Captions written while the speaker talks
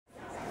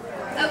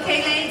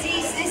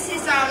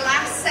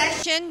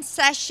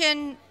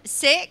session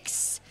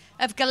 6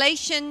 of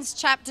Galatians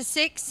chapter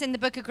 6 in the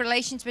book of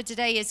Galatians, but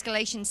today is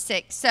Galatians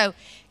 6. So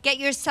get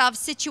yourself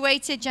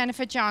situated,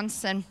 Jennifer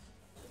Johnson.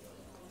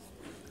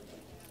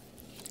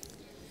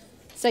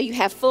 So you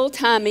have full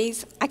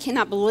tummies. I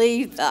cannot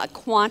believe the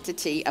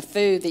quantity of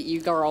food that you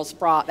girls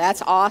brought.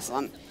 That's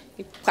awesome.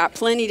 You've got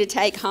plenty to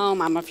take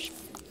home, I'm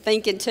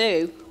thinking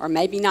too, or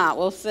maybe not,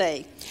 we'll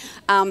see.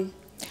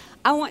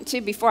 I want to,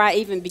 before I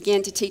even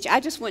begin to teach, I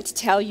just want to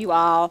tell you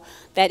all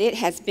that it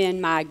has been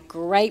my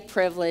great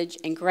privilege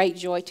and great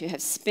joy to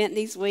have spent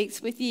these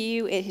weeks with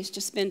you. It has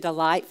just been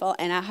delightful,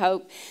 and I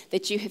hope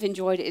that you have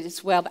enjoyed it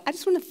as well. But I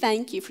just want to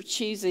thank you for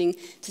choosing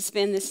to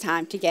spend this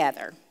time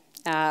together,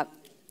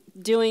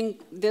 doing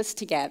this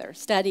together,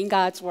 studying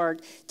God's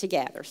Word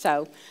together.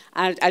 So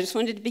I just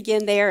wanted to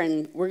begin there,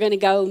 and we're going to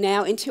go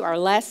now into our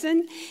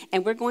lesson,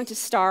 and we're going to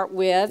start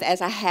with,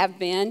 as I have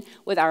been,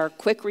 with our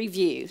quick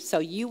review. So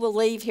you will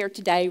leave here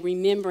today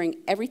remembering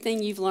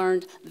everything you've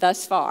learned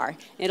thus far.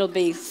 It'll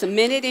be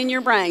cemented in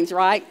your brains,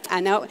 right? I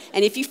know.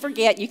 And if you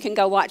forget, you can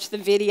go watch the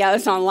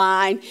videos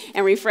online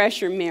and refresh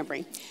your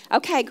memory.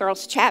 Okay,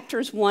 girls,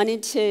 chapters 1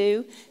 and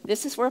 2,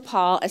 this is where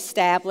Paul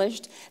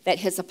established that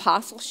his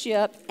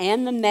apostleship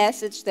and the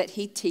message that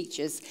he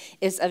teaches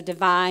is of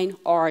divine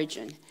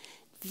origin.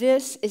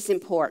 This is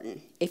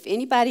important. If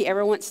anybody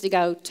ever wants to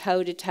go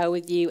toe-to-toe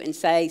with you and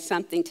say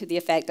something to the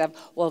effect of,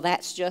 well,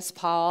 that's just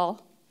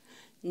Paul,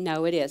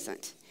 no, it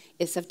isn't.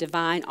 It's of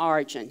divine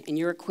origin, and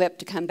you're equipped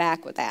to come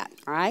back with that,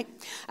 all right?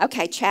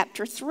 Okay,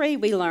 chapter 3,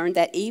 we learned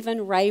that even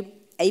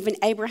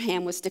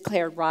Abraham was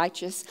declared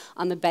righteous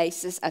on the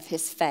basis of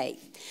his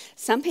faith.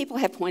 Some people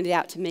have pointed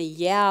out to me,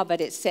 yeah,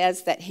 but it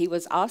says that he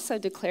was also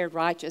declared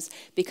righteous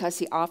because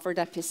he offered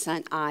up his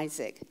son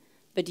Isaac.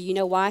 But do you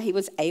know why he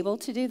was able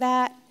to do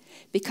that?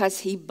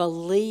 Because he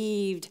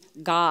believed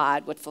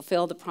God would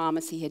fulfill the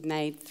promise he had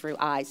made through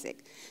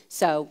Isaac.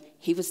 So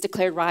he was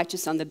declared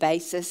righteous on the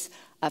basis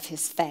of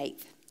his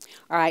faith.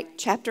 All right,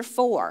 chapter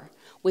 4.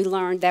 We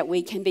learned that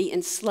we can be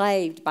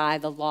enslaved by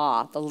the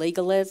law, the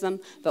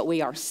legalism, but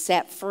we are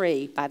set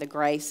free by the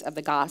grace of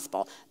the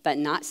gospel. But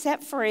not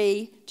set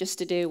free just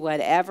to do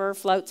whatever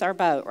floats our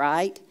boat,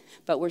 right?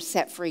 But we're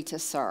set free to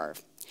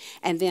serve.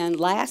 And then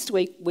last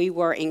week we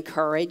were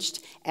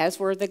encouraged, as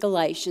were the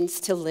Galatians,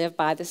 to live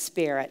by the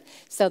Spirit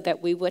so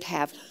that we would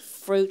have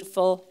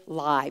fruitful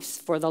lives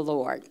for the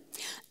Lord.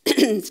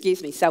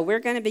 Excuse me. So we're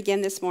going to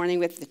begin this morning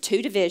with the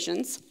two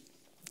divisions.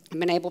 I've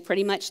been able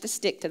pretty much to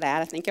stick to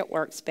that. I think it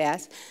works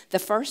best. The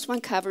first one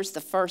covers the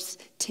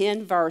first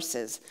 10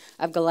 verses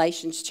of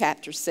Galatians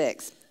chapter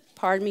 6.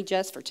 Pardon me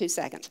just for 2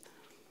 seconds.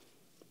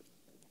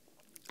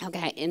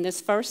 Okay, in this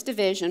first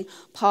division,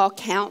 Paul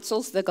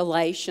counsels the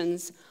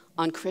Galatians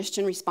on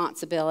Christian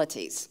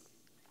responsibilities.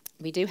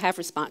 We do have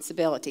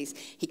responsibilities.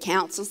 He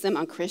counsels them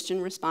on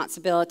Christian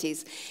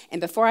responsibilities. And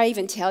before I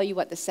even tell you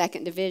what the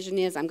second division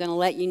is, I'm going to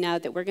let you know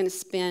that we're going to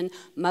spend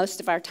most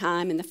of our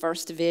time in the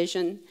first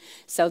division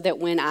so that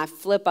when I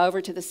flip over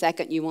to the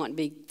second, you won't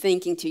be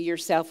thinking to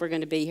yourself, we're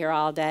going to be here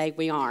all day.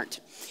 We aren't.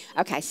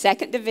 Okay,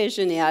 second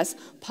division is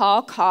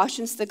Paul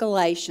cautions the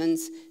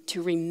Galatians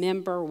to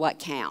remember what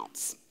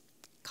counts.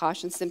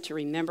 Cautions them to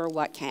remember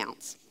what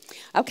counts.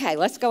 Okay,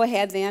 let's go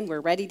ahead then.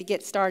 We're ready to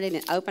get started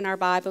and open our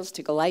Bibles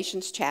to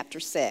Galatians chapter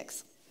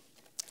 6.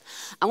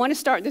 I want to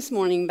start this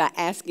morning by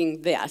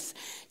asking this.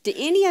 Do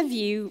any of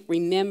you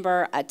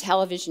remember a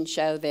television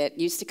show that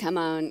used to come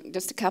on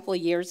just a couple of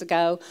years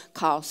ago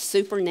called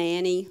Super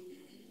Nanny?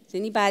 Does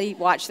anybody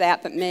watch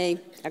that but me?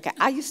 Okay,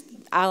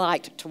 I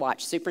liked to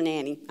watch Super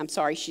Nanny. I'm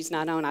sorry she's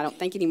not on, I don't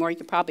think anymore. You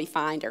could probably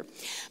find her.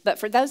 But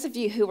for those of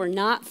you who are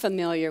not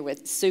familiar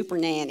with Super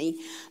Nanny,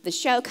 the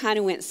show kind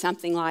of went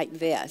something like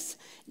this.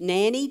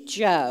 Nanny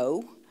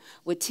Joe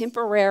would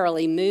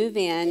temporarily move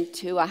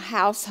into a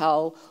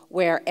household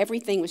where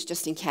everything was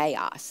just in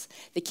chaos.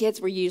 The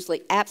kids were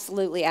usually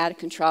absolutely out of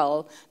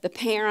control. The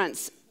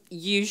parents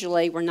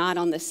usually were not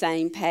on the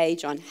same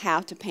page on how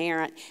to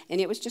parent,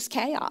 and it was just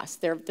chaos.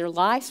 Their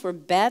lives were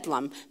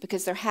bedlam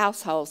because their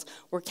households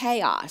were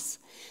chaos.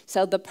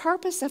 So the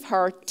purpose of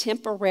her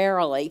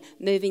temporarily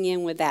moving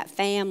in with that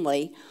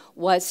family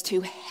was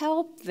to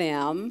help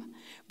them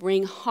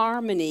bring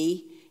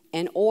harmony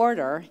and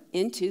order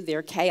into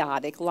their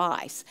chaotic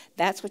lives.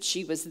 That's what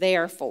she was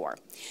there for.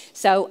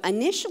 So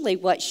initially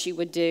what she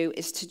would do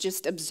is to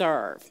just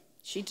observe.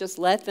 She just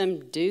let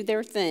them do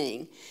their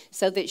thing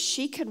so that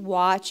she could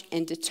watch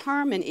and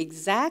determine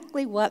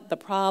exactly what the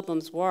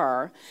problems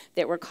were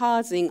that were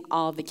causing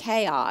all the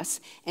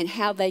chaos and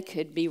how they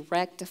could be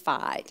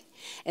rectified.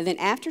 And then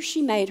after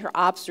she made her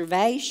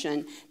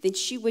observation, then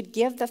she would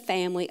give the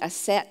family a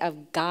set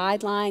of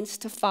guidelines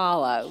to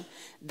follow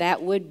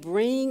that would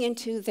bring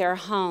into their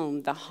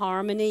home the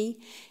harmony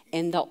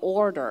and the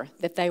order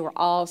that they were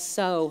all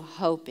so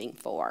hoping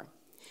for.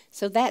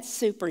 So that's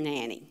Super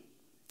Nanny.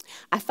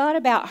 I thought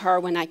about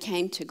her when I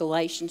came to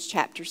Galatians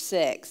chapter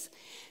 6,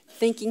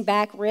 thinking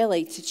back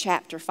really to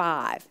chapter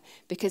 5.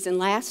 Because in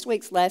last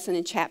week's lesson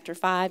in chapter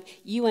 5,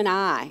 you and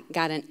I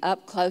got an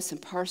up-close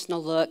and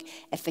personal look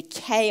at the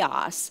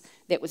chaos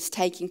that was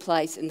taking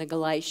place in the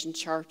Galatian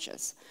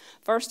churches.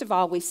 First of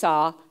all, we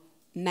saw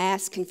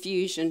mass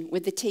confusion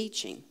with the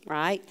teaching,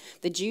 right?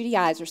 The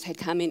Judaizers had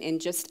come in and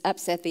just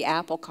upset the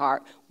apple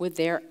cart with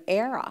their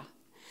error.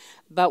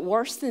 But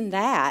worse than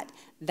that,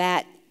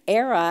 that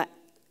error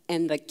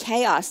and the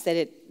chaos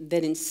that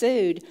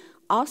ensued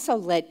also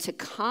led to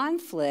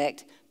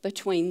conflict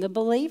between the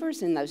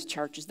believers in those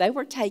churches. They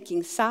were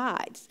taking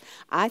sides.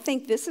 I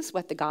think this is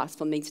what the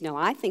gospel means. No,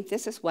 I think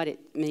this is what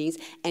it means.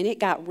 And it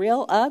got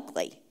real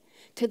ugly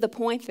to the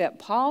point that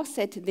Paul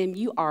said to them,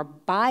 you are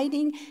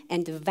biting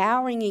and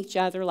devouring each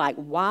other like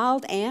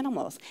wild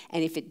animals.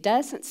 And if it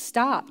doesn't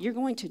stop, you're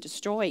going to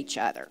destroy each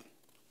other.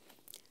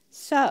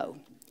 So,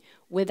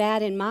 with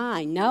that in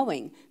mind,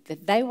 knowing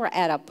that they were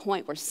at a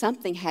point where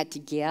something had to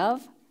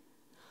give,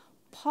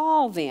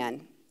 Paul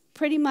then,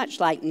 pretty much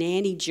like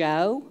Nanny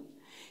Joe,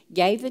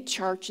 gave the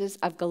churches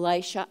of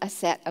Galatia a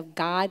set of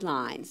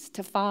guidelines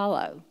to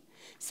follow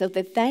so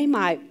that they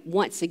might,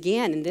 once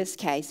again, in this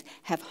case,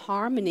 have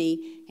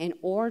harmony and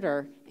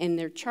order in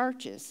their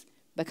churches,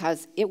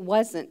 because it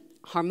wasn't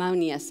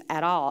harmonious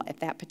at all at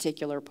that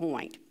particular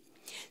point.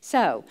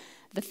 So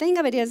the thing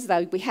of it is,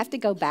 though, we have to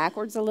go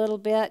backwards a little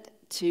bit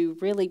to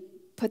really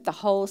put the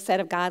whole set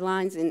of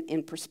guidelines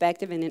in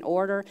perspective and in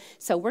order.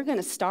 So we're going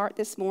to start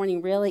this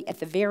morning really at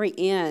the very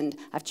end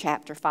of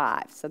chapter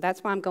 5. So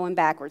that's why I'm going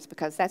backwards,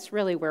 because that's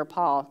really where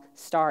Paul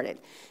started.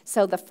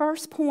 So the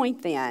first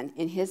point then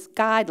in his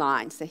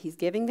guidelines that he's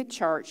giving the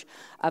church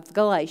of the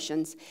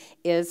Galatians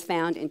is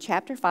found in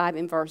chapter 5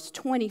 in verse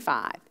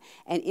 25.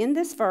 And in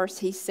this verse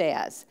he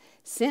says,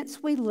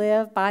 "Since we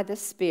live by the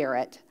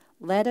Spirit,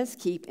 let us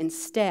keep in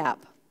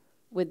step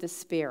with the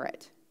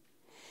Spirit."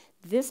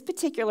 This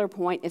particular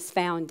point is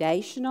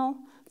foundational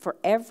for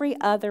every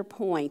other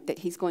point that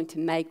he's going to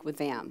make with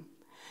them.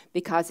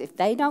 Because if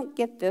they don't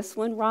get this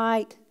one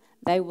right,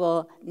 they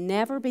will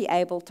never be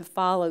able to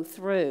follow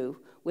through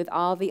with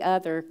all the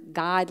other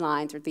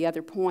guidelines or the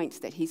other points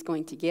that he's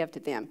going to give to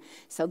them.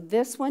 So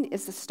this one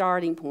is the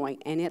starting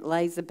point, and it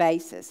lays the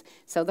basis.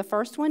 So the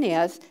first one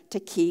is to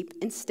keep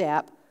in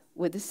step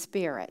with the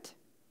Spirit.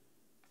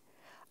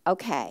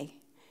 Okay,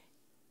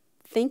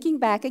 thinking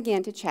back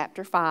again to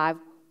chapter 5,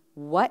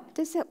 what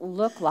does it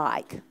look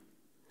like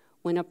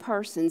when a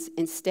person's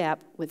in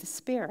step with the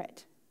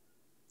Spirit?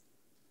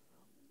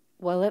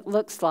 Well, it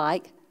looks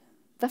like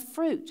the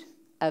fruit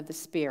of the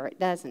Spirit,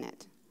 doesn't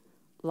it?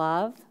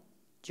 Love,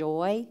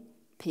 joy,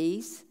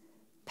 peace,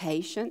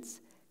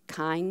 patience,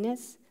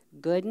 kindness,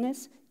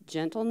 goodness,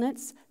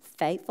 gentleness,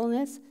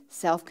 faithfulness,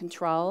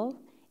 self-control.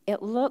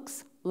 It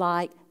looks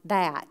like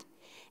that.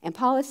 And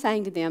Paul is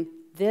saying to them,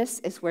 this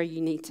is where you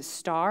need to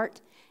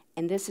start,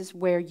 and this is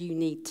where you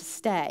need to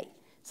stay.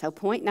 So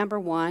point number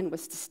 1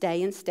 was to stay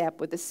in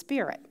step with the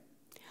Spirit.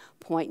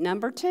 Point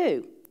number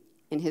 2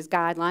 in his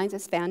guidelines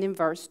is found in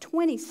verse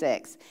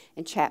 26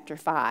 in chapter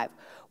 5,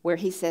 where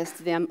he says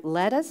to them,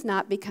 let us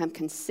not become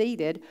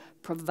conceited,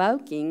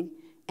 provoking,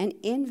 and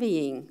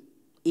envying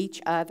each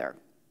other.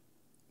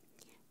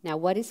 Now,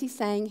 what is he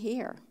saying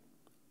here?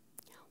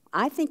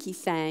 I think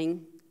he's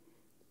saying,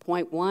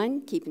 point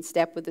 1, keep in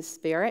step with the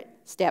Spirit.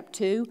 Step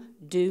 2,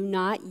 do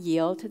not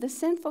yield to the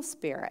sinful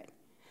spirit.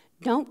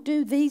 Don't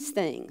do these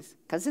things,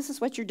 because this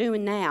is what you're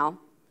doing now.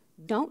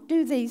 Don't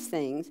do these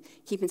things.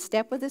 Keep in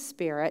step with the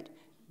Spirit.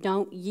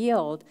 Don't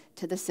yield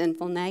to the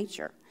sinful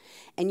nature.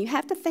 And you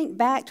have to think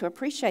back to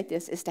appreciate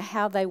this as to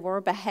how they were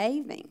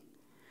behaving.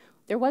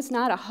 There was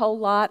not a whole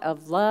lot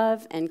of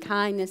love and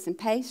kindness and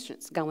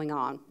patience going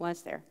on,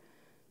 was there?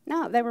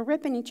 No, they were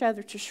ripping each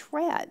other to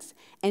shreds.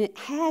 And it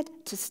had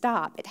to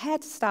stop. It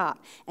had to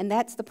stop. And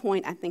that's the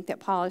point I think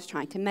that Paul is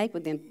trying to make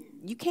with them.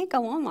 You can't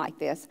go on like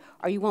this,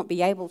 or you won't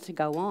be able to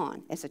go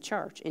on as a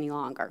church any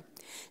longer.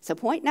 So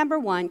point number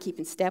 1, keep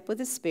in step with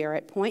the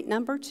Spirit. Point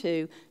number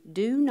 2,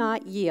 do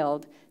not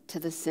yield to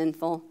the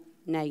sinful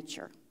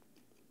nature.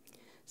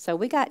 So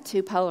we got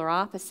two polar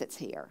opposites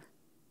here.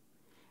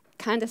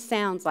 Kind of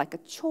sounds like a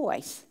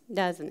choice,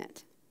 doesn't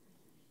it?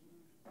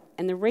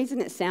 And the reason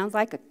it sounds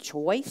like a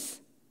choice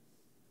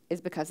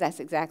is because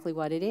that's exactly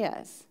what it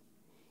is.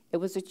 It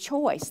was a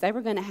choice they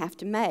were going to have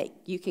to make.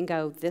 You can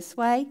go this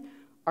way,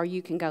 or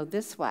you can go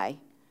this way.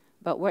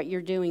 But what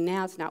you're doing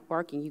now is not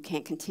working. You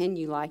can't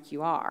continue like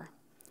you are.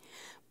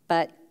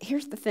 But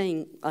here's the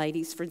thing,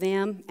 ladies, for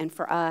them and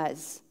for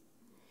us,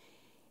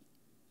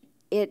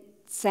 it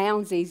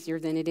sounds easier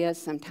than it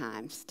is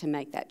sometimes to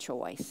make that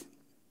choice.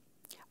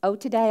 Oh,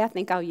 today I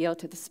think I'll yield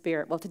to the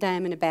Spirit. Well, today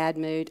I'm in a bad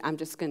mood. I'm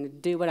just going to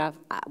do what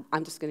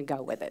I'm just going to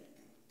go with it.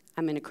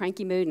 I'm in a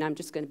cranky mood, and I'm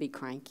just going to be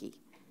cranky.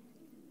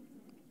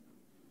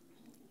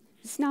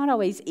 It's not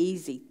always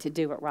easy to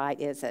do it right,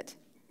 is it?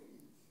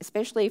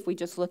 Especially if we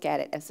just look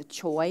at it as a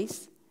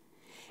choice.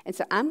 And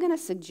so I'm going to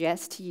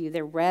suggest to you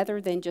that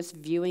rather than just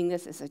viewing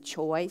this as a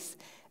choice,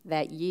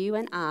 that you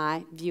and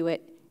I view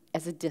it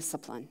as a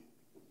discipline.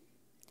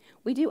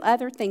 We do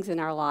other things in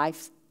our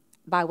lives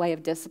by way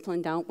of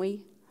discipline, don't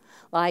we?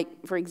 Like,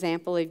 for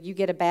example, if you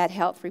get a bad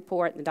health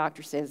report and the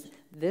doctor says,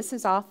 this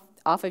is off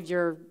of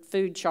your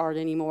food chart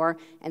anymore,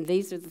 and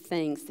these are the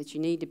things that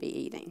you need to be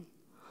eating.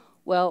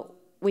 Well,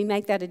 we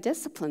make that a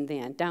discipline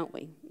then, don't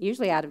we?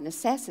 Usually out of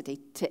necessity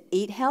to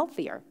eat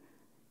healthier.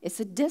 It's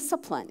a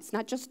discipline. It's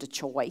not just a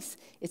choice.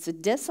 It's a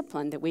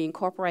discipline that we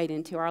incorporate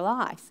into our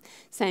lives.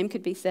 Same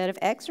could be said of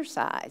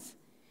exercise.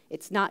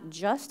 It's not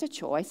just a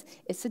choice.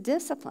 It's a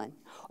discipline.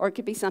 Or it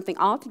could be something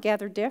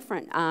altogether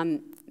different.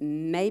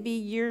 Maybe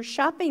you're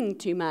shopping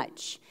too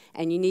much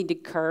and you need to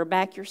curb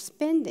back your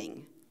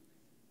spending.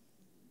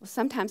 Well,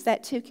 sometimes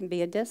that too can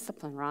be a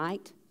discipline,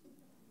 right?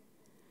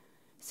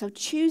 So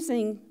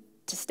choosing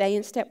to stay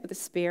in step with the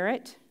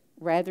Spirit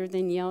rather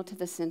than yield to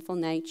the sinful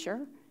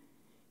nature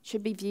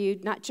should be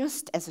viewed not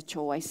just as a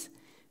choice,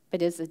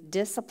 but as a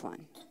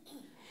discipline.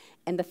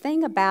 And the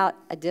thing about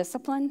a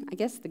discipline, I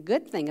guess the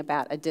good thing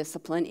about a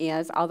discipline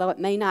is, although it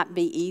may not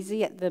be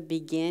easy at the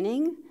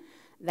beginning,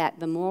 that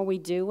the more we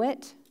do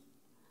it,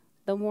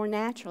 the more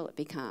natural it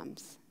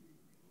becomes.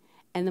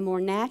 And the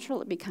more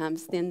natural it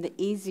becomes, then the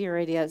easier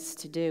it is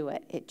to do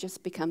it. It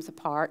just becomes a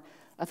part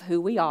of who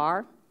we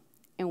are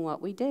and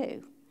what we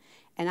do.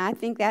 And I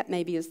think that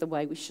maybe is the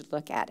way we should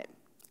look at it.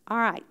 All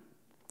right.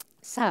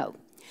 So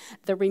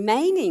the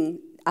remaining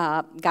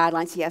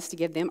guidelines he has to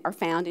give them are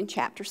found in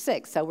chapter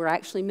 6. So we're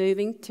actually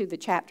moving to the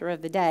chapter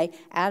of the day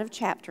out of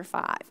chapter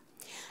 5.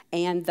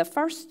 And the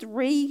first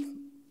 3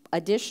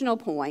 additional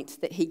points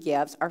that he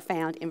gives are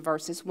found in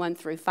verses 1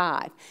 through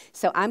 5.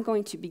 So I'm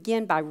going to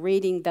begin by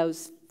reading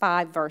those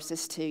 5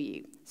 verses to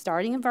you.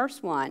 Starting in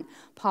verse 1,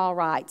 Paul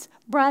writes,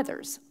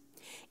 "Brothers,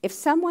 if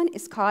someone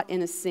is caught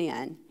in a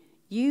sin,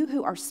 you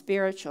who are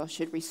spiritual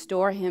should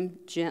restore him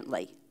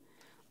gently.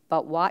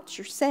 But watch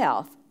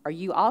yourself, or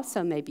you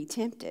also may be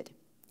tempted.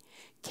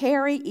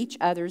 Carry each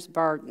other's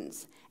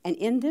burdens, and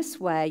in this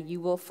way you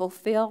will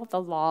fulfill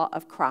the law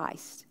of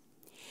Christ.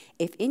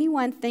 If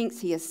anyone thinks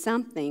he is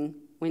something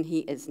when he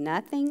is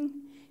nothing,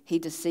 he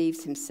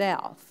deceives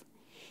himself.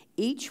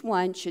 Each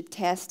one should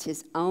test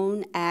his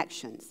own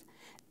actions.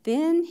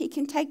 Then he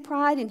can take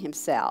pride in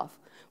himself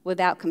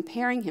without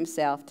comparing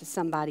himself to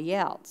somebody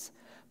else,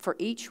 for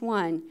each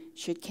one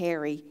should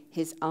carry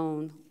his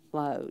own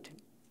load."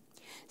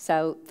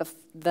 So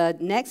the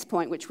next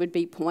point, which would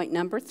be point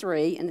number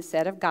 3 in the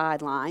set of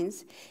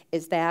guidelines,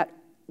 is that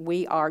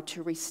we are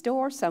to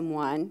restore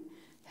someone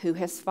who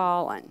has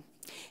fallen.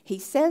 He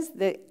says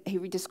that he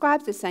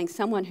describes this saying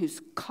someone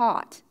who's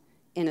caught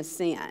in a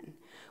sin,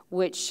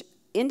 which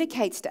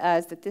indicates to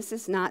us that this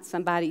is not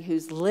somebody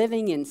who's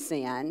living in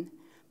sin,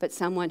 but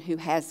someone who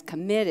has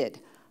committed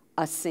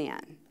a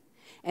sin.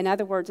 In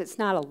other words, it's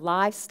not a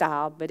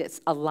lifestyle, but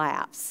it's a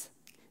lapse.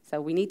 So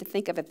we need to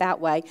think of it that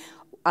way.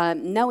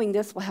 Knowing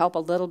this will help a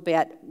little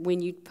bit.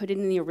 When you put it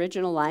in the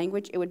original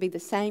language, it would be the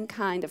same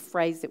kind of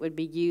phrase that would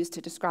be used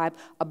to describe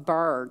a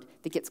bird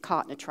that gets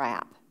caught in a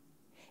trap.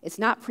 It's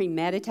not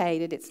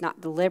premeditated, it's not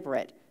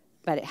deliberate,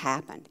 but it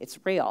happened.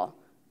 It's real,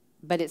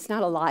 but it's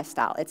not a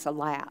lifestyle, it's a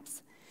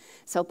lapse.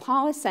 So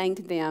Paul is saying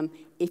to them,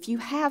 if you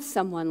have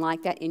someone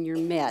like that in your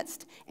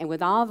midst, and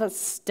with all the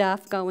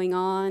stuff going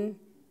on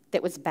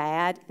that was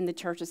bad in the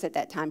churches at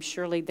that time,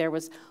 surely there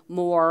was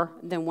more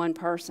than one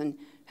person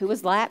who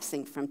was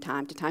lapsing from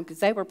time to time, because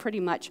they were pretty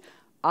much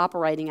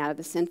operating out of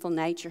the sinful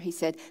nature. He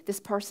said, this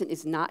person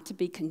is not to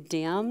be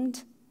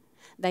condemned.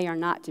 They are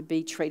not to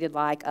be treated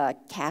like a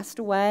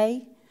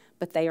castaway,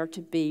 but they are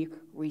to be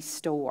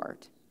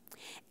restored.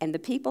 And the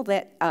people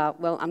that,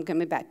 I'm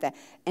coming back to that.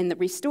 And the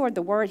restored,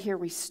 the word here,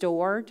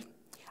 restored,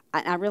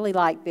 I really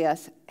like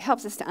this.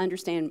 Helps us to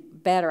understand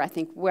better, I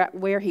think,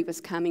 where he was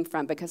coming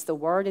from, because the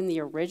word in the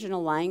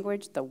original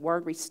language, the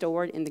word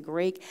restored in the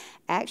Greek,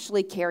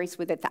 actually carries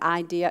with it the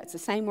idea, it's the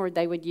same word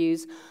they would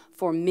use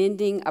for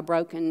mending a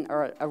broken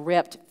or a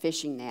ripped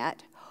fishing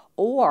net,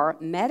 or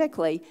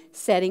medically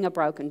setting a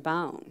broken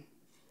bone.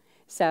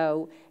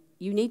 So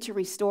you need to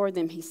restore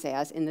them, he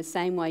says, in the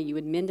same way you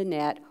would mend a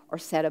net or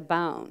set a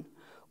bone,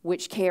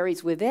 which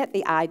carries with it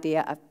the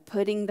idea of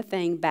putting the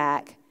thing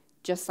back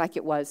just like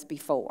it was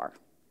before.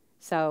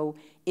 So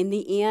in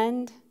the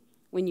end,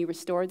 when you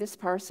restore this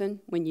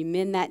person, when you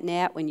mend that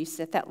net, when you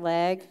set that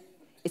leg,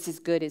 it's as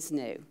good as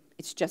new.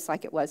 It's just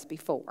like it was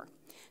before.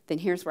 Then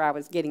here's where I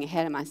was getting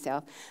ahead of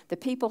myself. The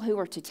people who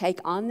are to take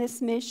on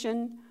this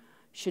mission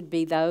should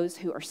be those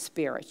who are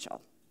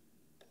spiritual.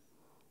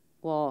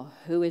 Well,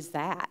 who is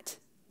that?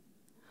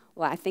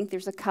 Well, I think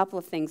there's a couple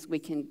of things we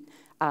can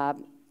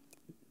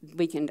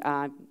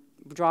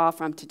draw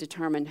from to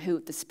determine who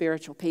the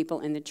spiritual people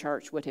in the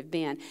church would have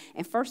been.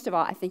 And first of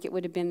all, I think it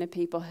would have been the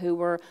people who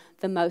were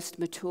the most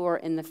mature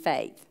in the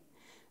faith,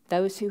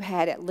 those who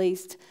had at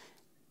least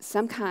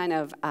some kind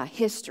of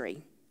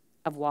history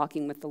of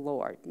walking with the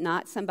Lord,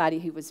 not somebody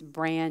who was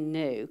brand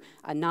new,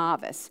 a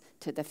novice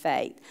to the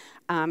faith.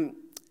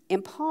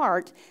 In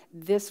part,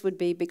 this would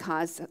be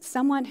because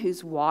someone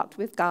who's walked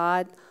with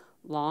God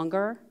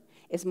longer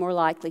is more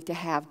likely to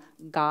have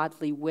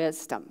godly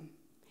wisdom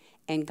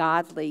and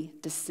godly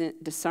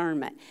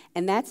discernment.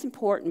 And that's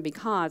important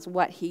because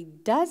what he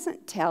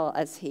doesn't tell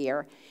us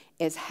here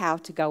is how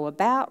to go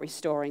about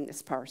restoring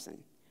this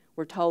person.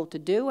 We're told to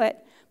do it,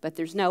 but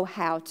there's no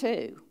how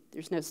to.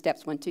 There's no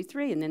steps 1, 2,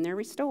 3, and then they're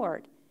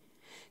restored.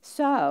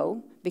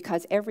 So,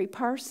 because every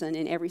person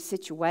in every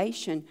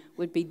situation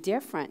would be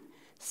different,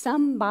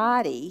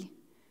 somebody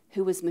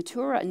who was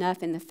mature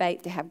enough in the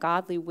faith to have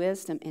godly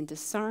wisdom and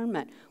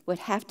discernment would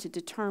have to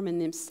determine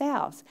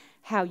themselves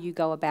how you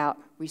go about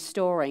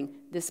restoring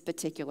this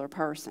particular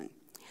person.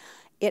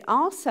 It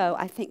also,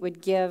 I think,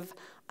 would give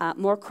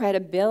more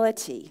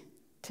credibility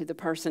to the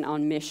person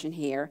on mission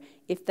here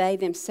if they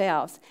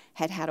themselves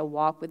had had a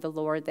walk with the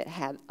Lord that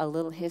had a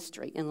little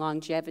history and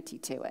longevity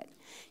to it.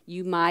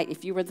 You might,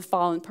 if you were the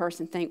fallen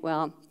person, think,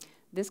 well,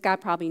 this guy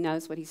probably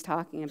knows what he's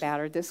talking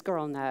about, or this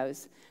girl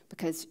knows,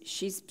 because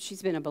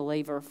she's been a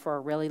believer for a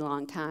really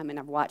long time, and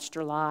I've watched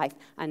her life.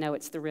 I know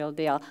it's the real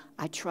deal.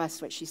 I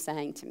trust what she's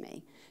saying to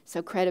me.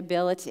 So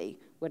credibility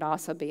would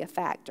also be a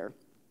factor.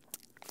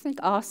 I think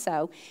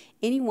also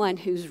anyone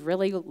who's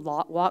really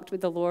walked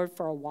with the Lord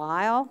for a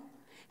while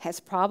has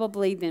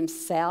probably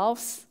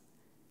themselves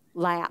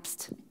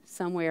lapsed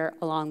somewhere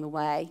along the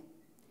way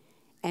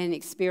and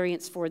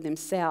experienced for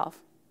themselves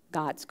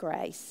God's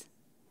grace.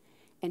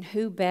 And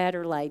who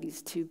better,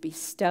 ladies, to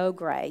bestow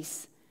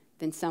grace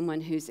than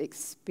someone who's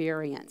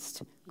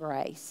experienced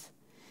grace?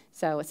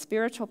 So a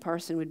spiritual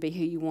person would be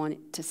who you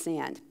want to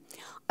send.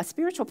 A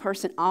spiritual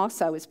person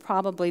also is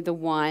probably the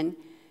one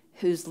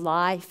whose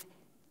life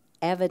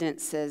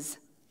evidences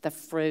the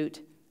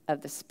fruit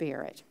of the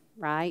Spirit,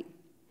 right?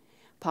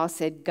 Paul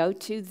said, go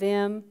to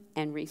them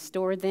and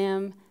restore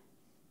them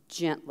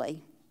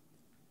gently.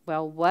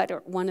 Well, what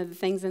are one of the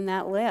things in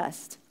that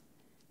list?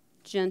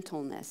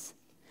 Gentleness.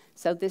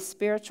 So this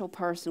spiritual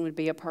person would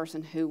be a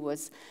person who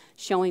was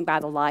showing by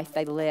the life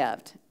they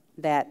lived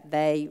that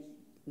they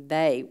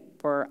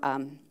were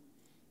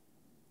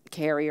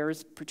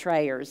carriers,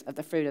 portrayers of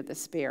the fruit of the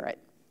Spirit.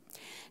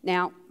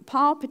 Now,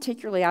 Paul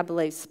particularly, I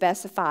believe,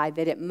 specified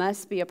that it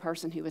must be a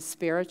person who was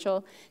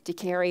spiritual to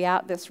carry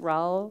out this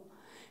role,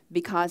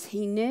 because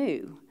he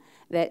knew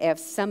that if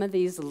some of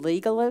these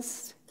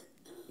legalists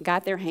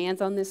got their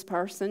hands on this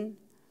person,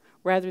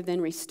 rather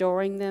than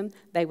restoring them,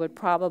 they would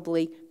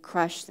probably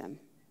crush them.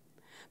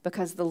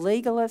 Because the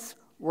legalists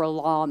were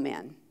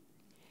lawmen,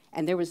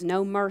 and there was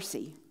no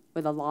mercy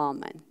with a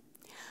lawman.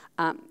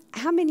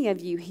 How many of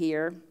you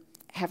here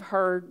have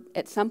heard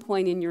at some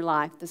point in your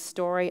life the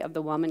story of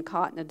the woman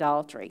caught in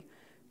adultery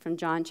from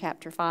John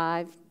chapter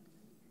 5?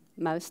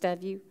 Most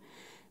of you.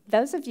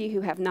 Those of you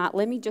who have not,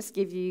 let me just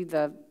give you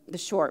the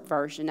short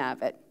version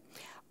of it.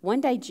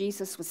 One day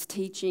Jesus was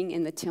teaching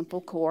in the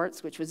temple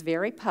courts, which was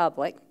very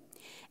public,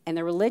 and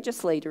the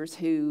religious leaders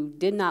who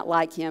did not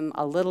like him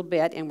a little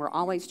bit and were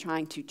always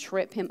trying to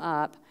trip him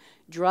up,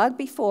 drug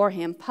before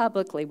him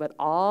publicly with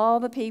all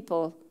the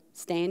people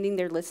standing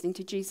there listening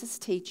to Jesus'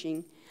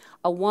 teaching,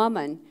 a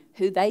woman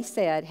who they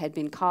said had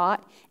been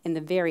caught in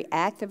the very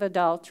act of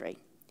adultery.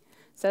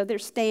 So they're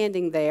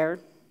standing there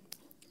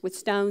with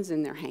stones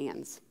in their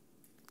hands.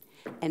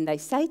 And they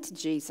say to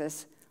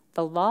Jesus,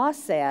 the law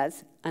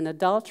says an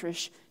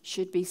adulteress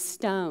should be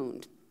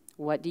stoned.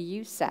 What do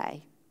you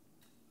say?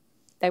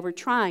 They were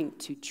trying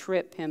to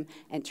trip him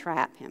and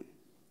trap him.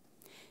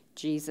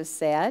 Jesus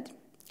said,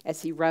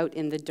 as he wrote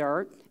in the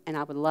dirt, and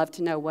I would love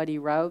to know what he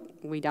wrote,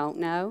 we don't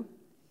know.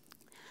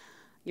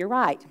 You're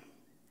right.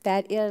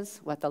 That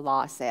is what the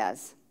law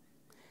says.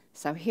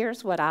 So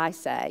here's what I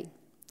say.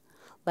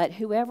 Let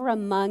whoever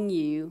among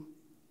you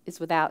is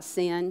without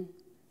sin,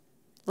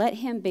 let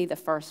him be the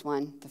first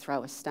one to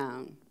throw a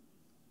stone.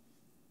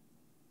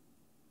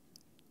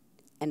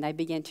 And they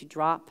began to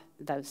drop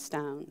those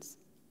stones,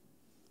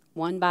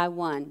 one by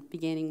one,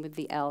 beginning with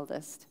the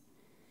eldest.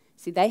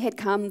 See, they had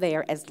come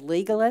there as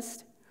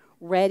legalists,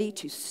 ready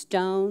to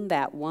stone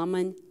that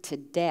woman to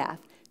death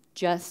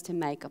just to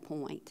make a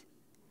point.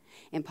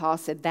 And Paul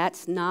said,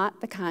 that's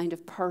not the kind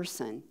of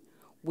person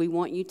we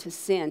want you to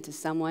send to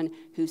someone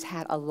who's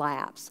had a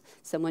lapse,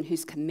 someone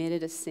who's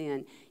committed a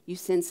sin. You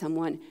send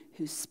someone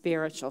who's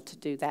spiritual to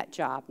do that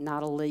job,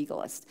 not a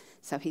legalist.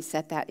 So he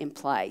set that in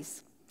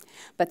place.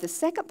 But the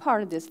second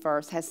part of this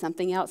verse has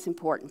something else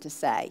important to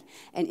say.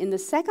 And in the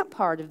second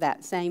part of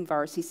that same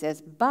verse, he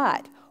says,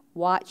 but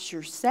watch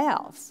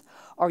yourselves,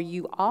 or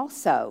you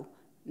also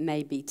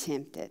may be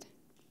tempted.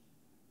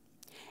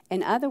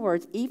 In other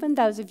words, even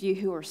those of you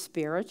who are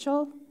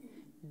spiritual,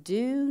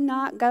 do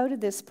not go to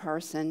this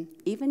person,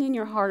 even in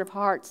your heart of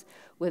hearts,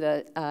 with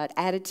an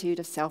attitude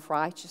of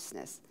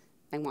self-righteousness.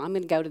 And well, I'm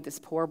going to go to this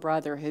poor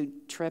brother who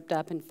tripped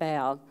up and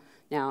fell.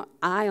 Now,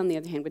 I, on the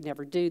other hand, would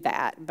never do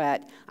that,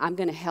 but I'm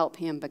going to help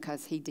him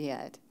because he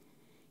did.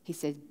 He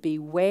said,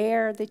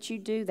 beware that you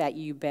do that.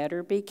 You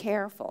better be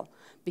careful,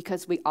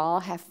 because we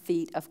all have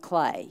feet of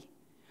clay,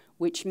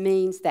 which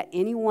means that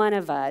any one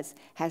of us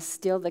has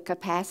still the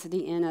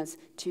capacity in us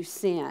to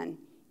sin,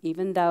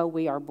 even though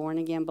we are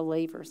born-again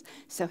believers.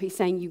 So he's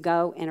saying you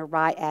go in a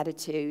right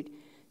attitude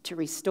to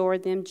restore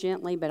them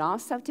gently, but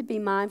also to be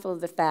mindful of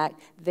the fact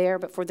there,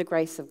 but for the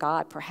grace of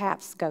God,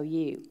 perhaps go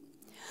you.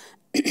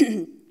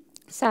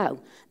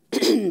 So,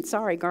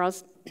 sorry,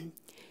 girls.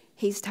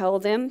 He's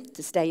told them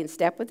to stay in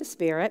step with the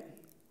Spirit,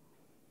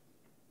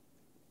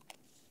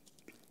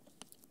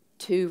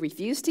 to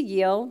refuse to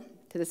yield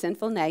to the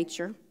sinful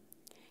nature,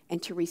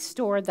 and to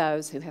restore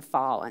those who have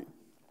fallen.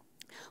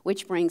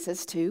 Which brings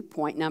us to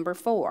point number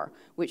 4,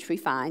 which we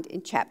find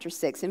in chapter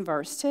 6 and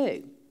verse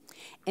 2.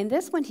 In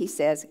this one he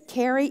says,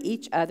 carry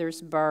each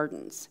other's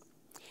burdens,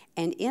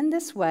 and in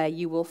this way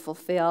you will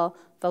fulfill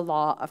the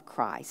law of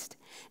Christ.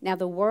 Now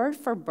the word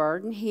for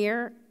burden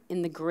here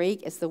in the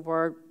Greek is the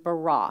word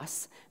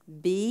baros,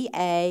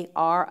 B-A-R-O-S,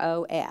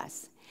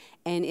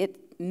 and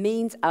it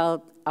means a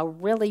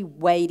really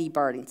weighty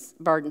burden,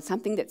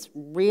 something that's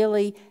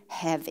really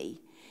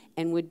heavy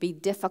and would be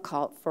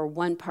difficult for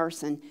one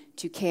person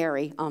to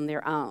carry on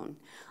their own.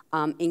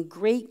 In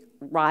Greek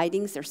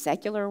writings, their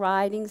secular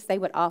writings, they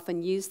would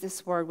often use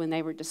this word when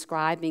they were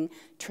describing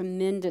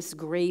tremendous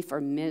grief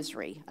or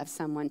misery of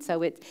someone.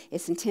 So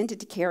it's intended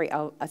to carry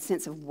a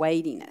sense of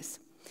weightiness.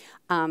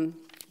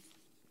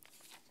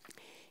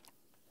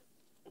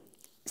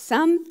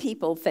 Some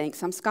people think,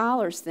 some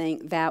scholars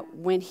think that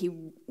when he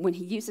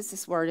uses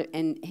this word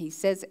and he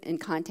says in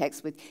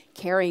context with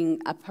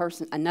carrying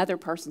another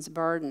person's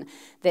burden,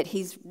 that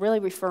he's really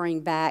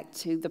referring back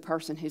to the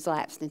person who's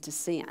lapsed into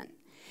sin.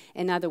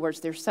 In other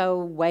words, they're so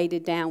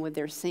weighted down with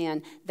their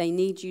sin, they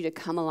need you to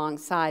come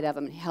alongside of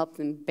them and help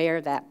them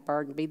bear that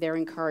burden, be their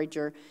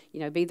encourager,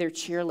 be their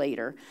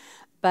cheerleader.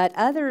 But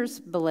others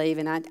believe,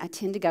 and I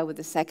tend to go with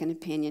the second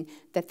opinion,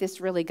 that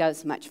this really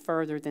goes much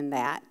further than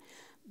that,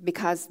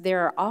 because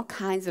there are all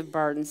kinds of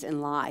burdens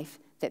in life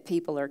that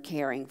people are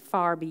carrying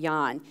far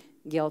beyond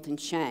guilt and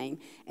shame.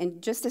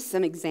 And just as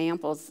some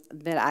examples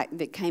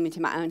that came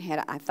into my own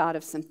head, I thought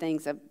of some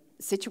things, of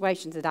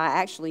situations that I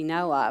actually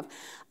know of.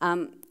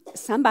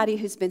 Somebody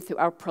who's been through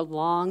a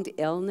prolonged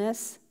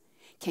illness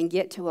can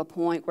get to a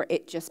point where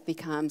it just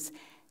becomes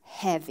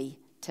heavy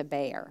to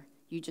bear.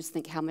 You just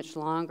think, how much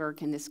longer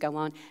can this go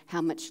on?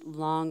 How much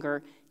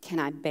longer can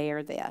I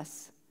bear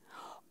this?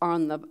 Or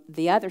on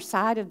the other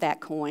side of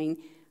that coin,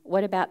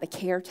 what about the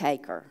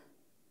caretaker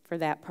for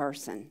that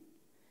person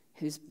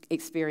who's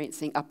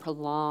experiencing a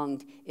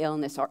prolonged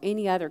illness or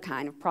any other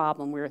kind of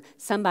problem where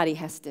somebody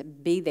has to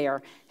be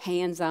there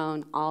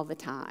hands-on all the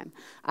time?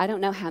 I don't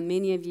know how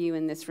many of you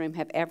in this room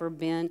have ever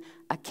been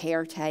a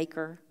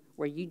caretaker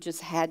where you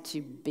just had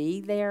to be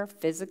there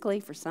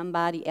physically for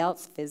somebody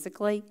else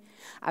physically.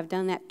 I've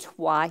done that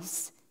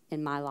twice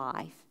in my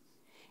life.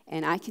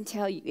 And I can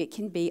tell you, it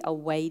can be a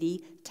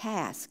weighty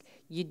task.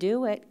 You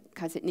do it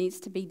because it needs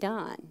to be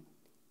done.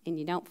 And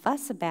you don't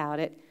fuss about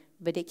it,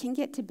 but it can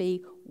get to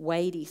be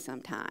weighty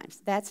sometimes.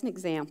 That's an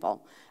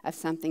example of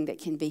something that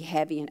can be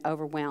heavy and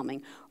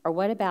overwhelming. Or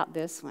what about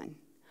this one?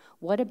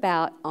 What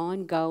about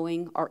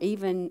ongoing or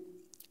even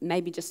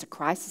maybe just a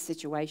crisis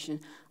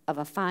situation of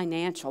a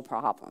financial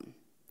problem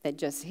that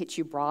just hits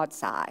you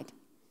broadside?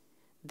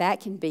 That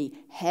can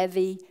be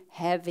heavy,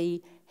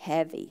 heavy,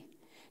 heavy.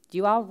 Do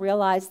you all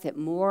realize that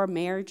more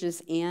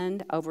marriages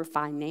end over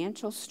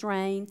financial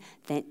strain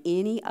than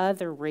any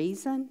other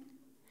reason?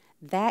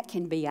 That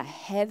can be a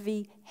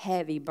heavy,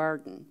 heavy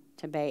burden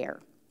to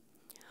bear.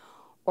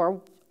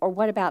 Or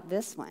what about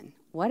this one?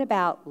 What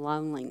about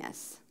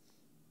loneliness?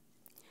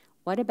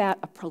 What about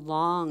a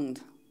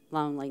prolonged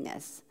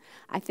loneliness?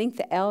 I think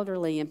the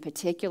elderly in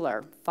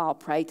particular fall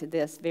prey to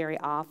this very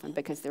often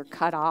because they're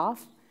cut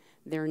off.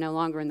 They're no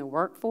longer in the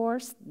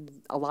workforce.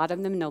 A lot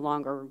of them no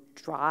longer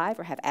drive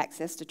or have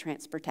access to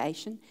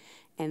transportation,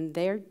 and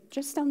they're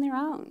just on their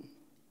own.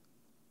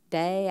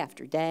 Day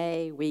after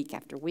day, week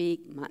after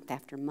week, month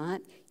after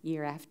month,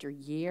 year after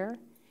year,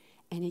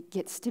 and it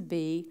gets to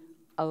be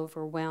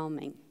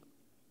overwhelming.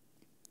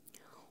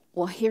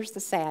 Well, here's the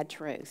sad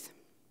truth.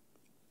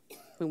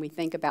 When we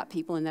think about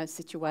people in those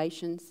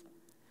situations,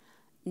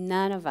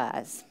 none of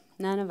us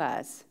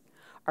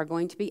are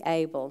going to be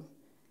able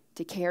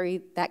to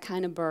carry that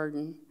kind of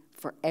burden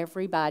for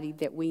everybody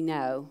that we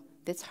know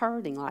that's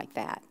hurting like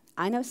that.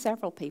 I know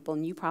several people,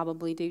 and you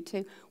probably do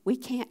too. We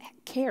can't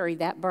carry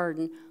that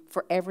burden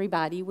for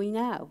everybody we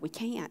know. We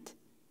can't.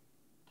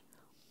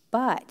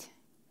 But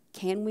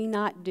can we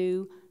not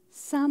do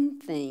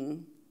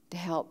something to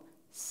help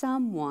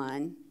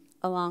someone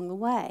along the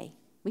way?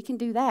 We can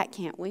do that,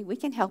 can't we? We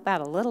can help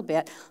out a little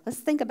bit. Let's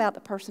think about the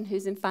person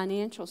who's in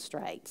financial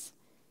straits.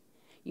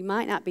 You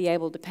might not be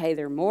able to pay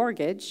their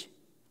mortgage,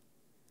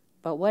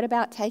 but what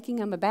about taking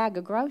them a bag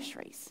of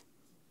groceries?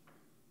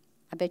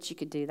 I bet you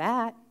could do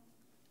that.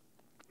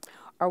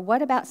 Or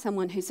what about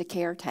someone who's a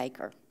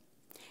caretaker?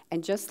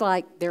 And just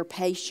like their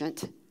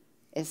patient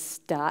is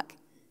stuck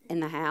in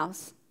the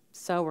house,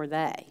 so are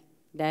they,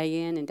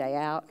 day in and day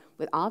out,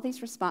 with all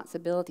these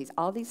responsibilities,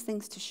 all these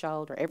things to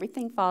shoulder.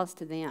 Everything falls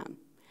to them.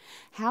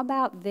 How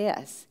about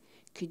this?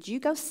 Could you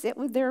go sit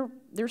with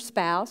their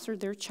spouse or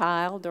their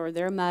child or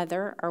their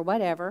mother or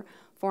whatever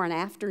for an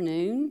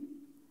afternoon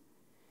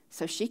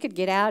so she could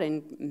get out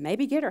and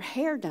maybe get her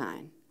hair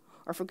done?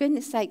 Or for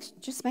goodness sakes,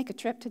 just make a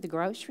trip to the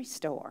grocery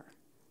store.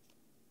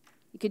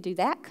 You could do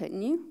that,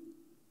 couldn't you?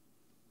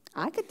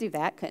 I could do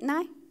that, couldn't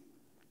I?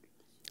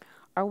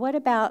 Or what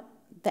about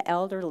the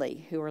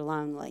elderly who are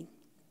lonely?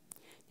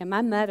 And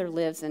my mother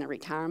lives in a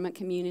retirement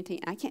community,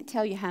 and I can't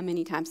tell you how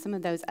many times some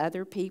of those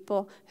other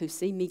people who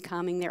see me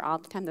coming there all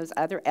the time, those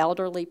other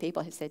elderly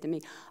people have said to me,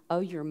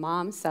 "Oh, your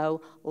mom's so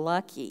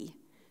lucky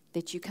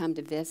that you come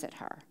to visit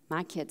her.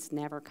 My kids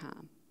never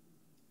come."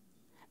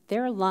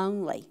 They're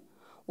lonely.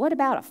 What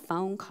about a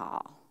phone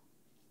call?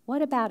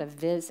 What about a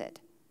visit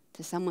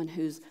to someone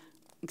who's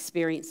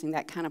experiencing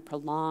that kind of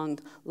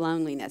prolonged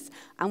loneliness?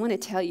 I want to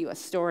tell you a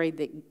story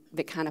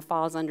that kind of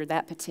falls under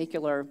that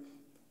particular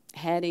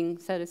heading,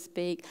 so to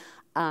speak.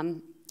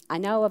 I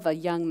know of a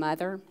young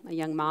mother, a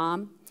young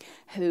mom,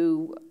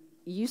 who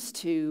used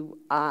to,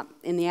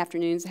 in the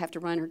afternoons, have to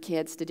run her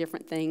kids to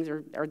different things,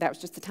 or that was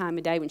just the time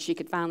of day when she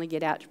could finally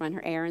get out to run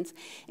her errands.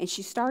 And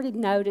she started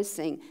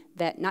noticing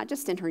that not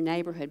just in her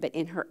neighborhood, but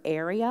in her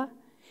area,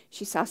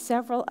 she saw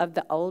several of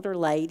the older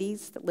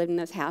ladies that lived in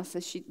those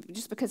houses,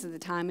 just because of the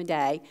time of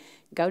day,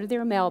 go to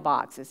their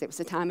mailboxes. It was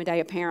the time of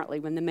day, apparently,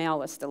 when the mail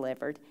was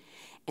delivered,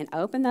 and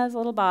open those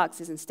little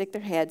boxes and stick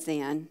their heads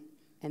in,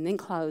 and then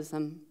close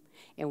them,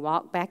 and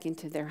walk back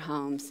into their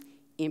homes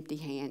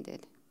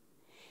empty-handed.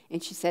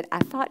 And she said, I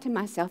thought to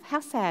myself, how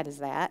sad is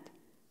that?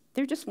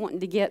 They're just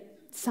wanting to get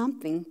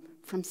something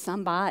from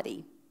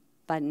somebody,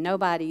 but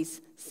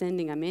nobody's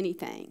sending them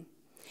anything.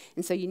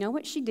 And so you know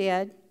what she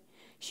did?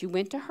 She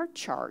went to her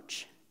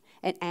church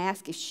and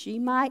asked if she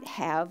might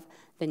have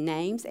the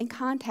names and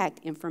contact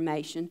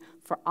information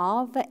for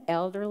all the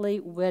elderly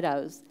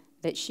widows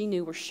that she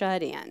knew were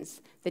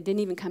shut-ins, that didn't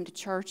even come to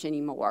church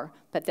anymore,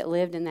 but that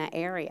lived in that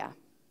area,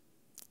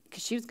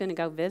 because she was going to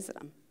go visit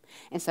them.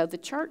 And so the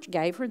church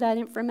gave her that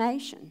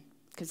information,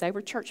 because they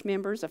were church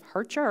members of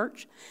her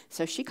church.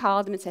 So she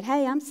called them and said,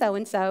 "Hey, I'm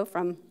so-and-so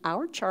from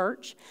our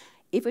church.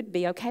 If it would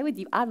be okay with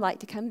you, I'd like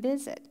to come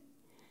visit."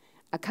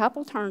 A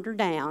couple turned her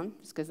down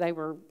just because they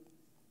were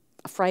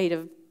afraid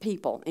of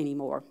people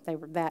anymore. They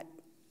were that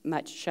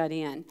much shut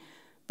in.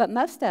 But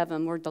most of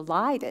them were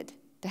delighted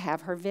to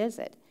have her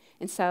visit.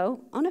 And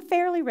so on a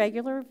fairly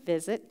regular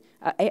visit,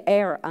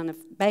 on a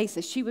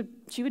basis, she would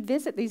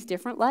visit these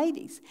different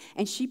ladies,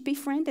 and she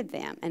befriended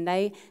them, and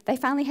they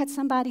finally had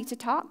somebody to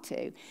talk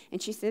to.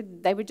 And she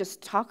said they would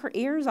just talk her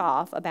ears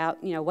off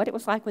about, what it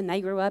was like when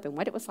they grew up and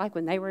what it was like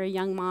when they were a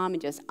young mom,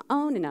 and just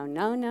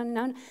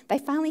no. They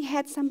finally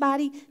had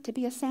somebody to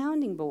be a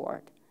sounding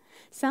board.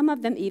 Some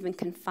of them even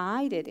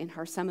confided in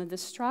her some of the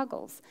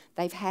struggles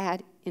they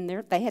had in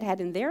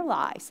their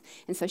lives.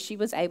 And so she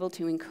was able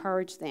to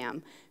encourage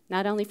them,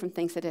 not only from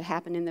things that had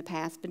happened in the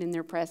past, but in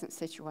their present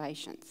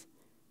situations.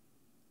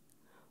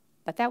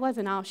 But that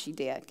wasn't all she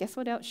did. Guess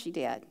what else she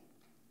did?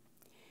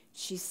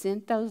 She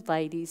sent those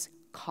ladies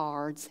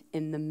cards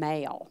in the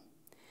mail,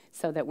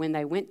 so that when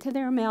they went to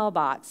their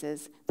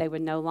mailboxes, they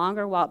would no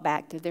longer walk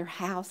back to their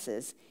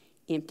houses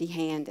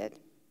empty-handed.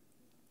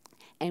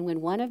 And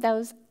when one of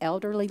those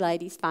elderly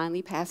ladies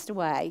finally passed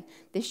away,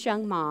 this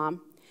young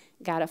mom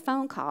got a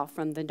phone call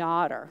from the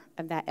daughter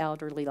of that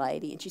elderly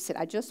lady. And she said,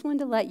 "I just wanted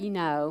to let you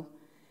know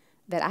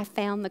that I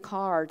found the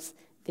cards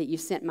that you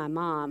sent my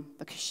mom,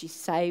 because she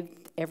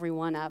saved every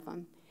one of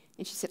them."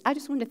 And she said, "I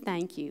just wanted to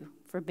thank you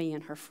for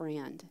being her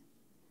friend."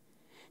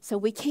 So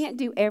we can't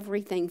do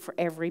everything for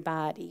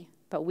everybody,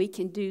 but we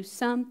can do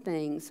some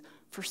things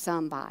for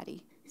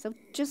somebody. So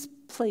just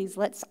please,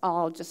 let's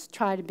all just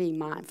try to be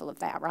mindful of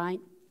that, right?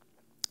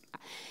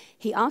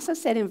 He also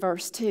said in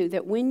verse 2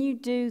 that when you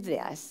do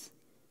this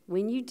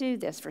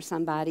for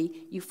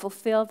somebody, you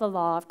fulfill the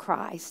law of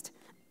Christ.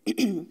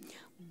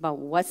 But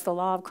what's the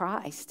law of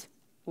Christ?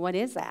 What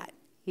is that?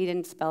 He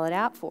didn't spell it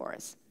out for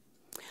us.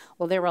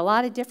 Well, there were a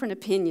lot of different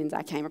opinions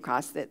I came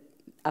across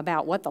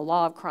about what the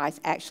law of Christ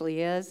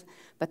actually is,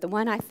 but the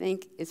one I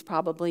think is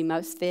probably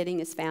most fitting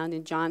is found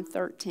in John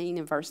 13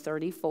 and verse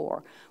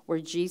 34, where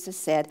Jesus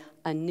said,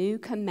 "A new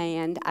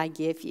command I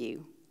give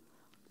you,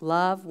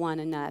 love one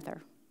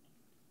another.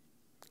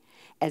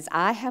 As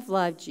I have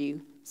loved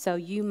you, so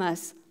you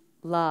must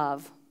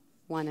love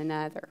one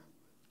another."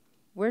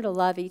 We're to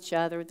love each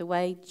other the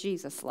way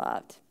Jesus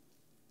loved.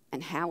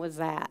 And how was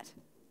that?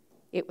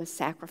 It was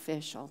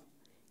sacrificial,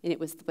 and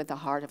it was with the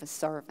heart of a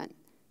servant.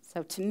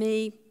 So to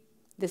me,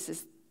 this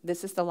is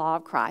the law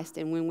of Christ,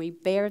 and when we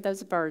bear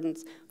those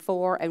burdens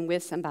for and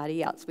with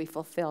somebody else, we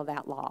fulfill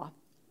that law.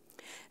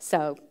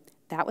 So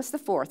that was the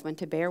fourth one,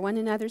 to bear one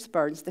another's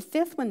burdens. The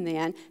fifth one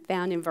then,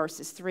 found in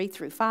verses 3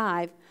 through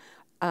 5,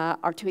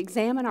 are to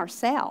examine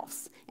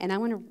ourselves. And I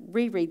want to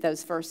reread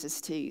those verses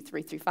to you,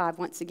 3 through 5,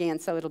 once again,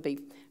 so it'll be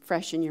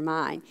fresh in your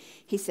mind.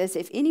 He says,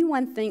 "If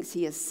anyone thinks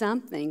he is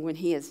something when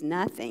he is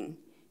nothing,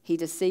 he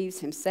deceives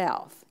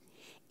himself.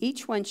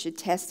 Each one should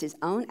test his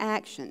own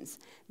actions.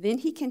 Then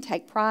he can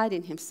take pride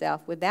in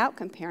himself without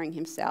comparing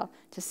himself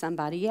to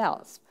somebody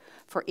else.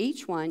 For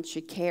each one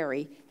should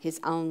carry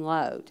his own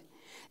load."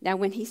 Now,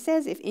 when he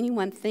says, if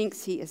anyone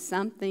thinks he is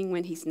something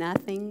when he's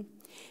nothing,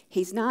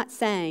 he's not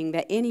saying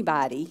that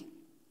anybody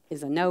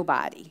is a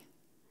nobody.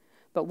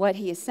 But what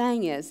he is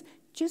saying is,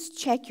 just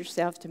check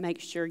yourself to make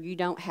sure you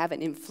don't have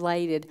an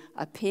inflated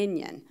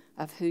opinion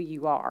of who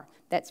you are.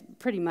 That's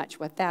pretty much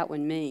what that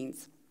one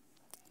means.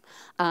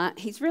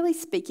 He's really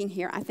speaking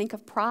here, I think,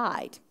 of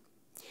pride.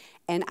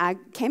 And I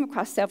came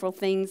across several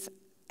things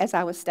as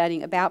I was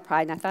studying about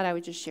pride, and I thought I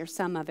would just share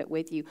some of it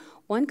with you.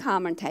 One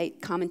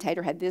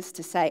commentator had this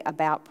to say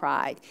about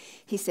pride.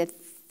 He said,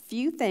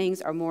 "Few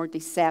things are more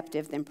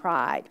deceptive than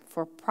pride,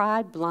 for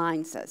pride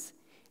blinds us,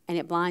 and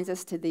it blinds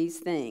us to these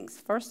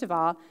things. First of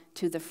all,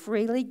 to the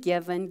freely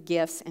given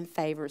gifts and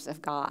favors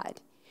of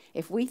God.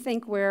 If we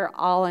think we're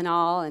all in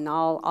all and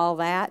all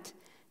that,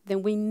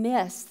 then we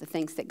miss the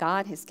things that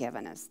God has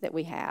given us that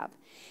we have."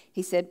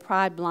 He said,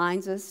 pride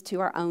blinds us to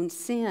our own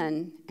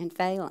sin and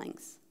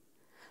failings.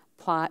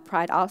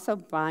 Pride also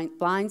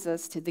blinds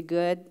us to the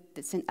good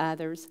that's in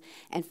others.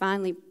 And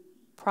finally,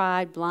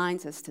 pride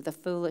blinds us to the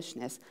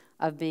foolishness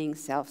of being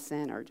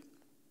self-centered.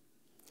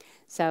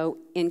 So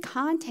in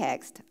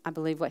context, I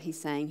believe what he's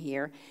saying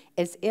here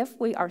is if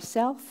we are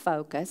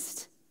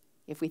self-focused,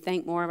 if we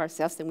think more of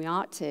ourselves than we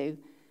ought to,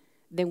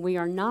 then we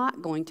are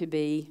not going to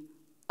be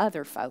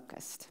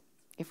other-focused.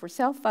 If we're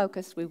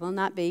self-focused, we will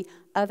not be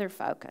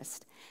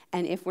other-focused.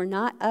 And if we're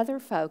not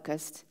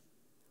other-focused,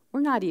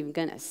 we're not even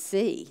going to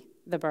see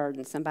the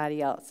burden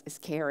somebody else is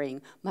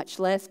carrying, much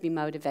less be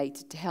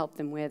motivated to help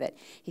them with it.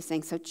 He's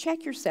saying, so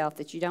check yourself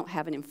that you don't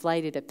have an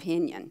inflated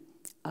opinion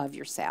of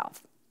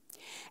yourself.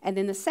 And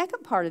then the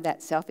second part of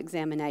that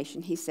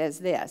self-examination, he says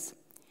this,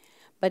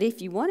 but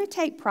if you want to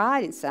take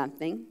pride in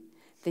something,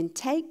 then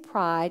take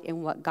pride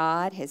in what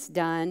God has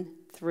done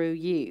through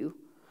you,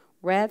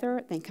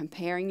 rather than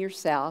comparing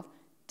yourself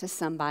to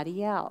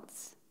somebody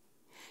else.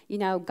 You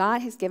know,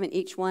 God has given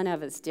each one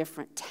of us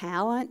different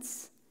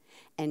talents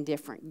and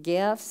different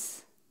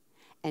gifts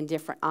and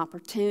different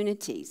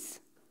opportunities.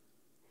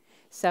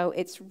 So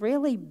it's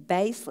really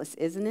baseless,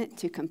 isn't it,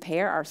 to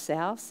compare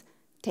ourselves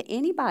to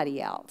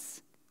anybody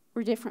else.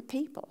 We're different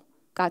people.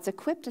 God's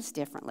equipped us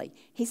differently.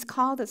 He's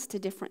called us to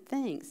different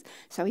things.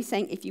 So he's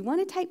saying if you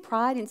want to take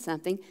pride in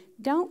something,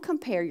 don't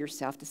compare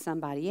yourself to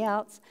somebody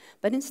else,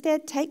 but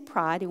instead take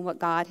pride in what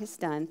God has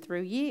done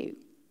through you.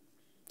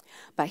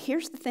 But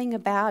here's the thing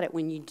about it.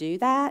 When you do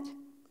that,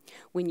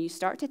 when you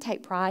start to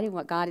take pride in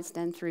what God has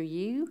done through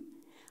you,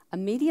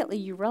 immediately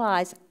you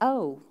realize,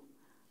 oh,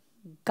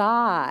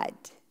 God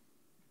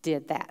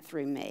did that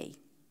through me.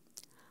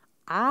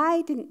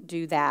 I didn't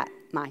do that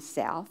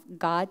myself.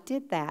 God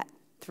did that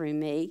through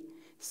me.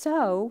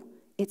 So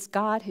it's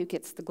God who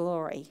gets the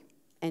glory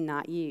and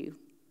not you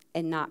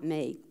and not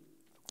me.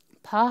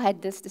 Paul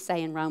had this to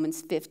say in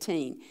Romans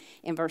 15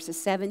 in verses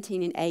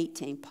 17 and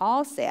 18.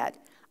 Paul said,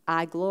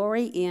 I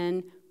glory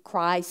in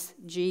Christ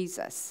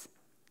Jesus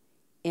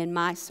in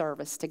my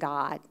service to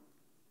God.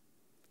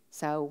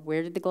 So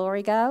where did the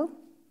glory go?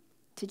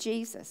 To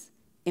Jesus,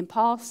 in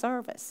Paul's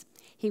service.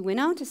 He went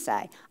on to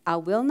say, I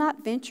will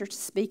not venture to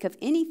speak of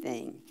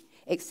anything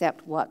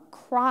except what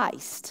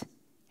Christ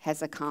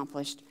has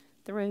accomplished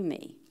through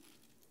me.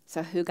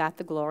 So who got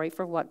the glory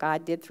for what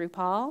God did through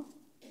Paul?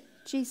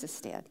 Jesus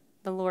did.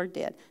 The Lord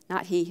did,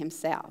 not he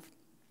himself.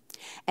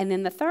 And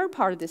then the third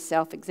part of this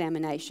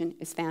self-examination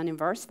is found in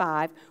verse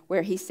 5,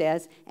 where he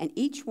says, and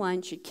each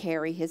one should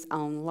carry his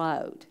own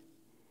load.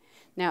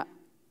 Now,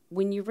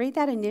 when you read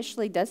that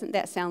initially, doesn't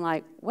that sound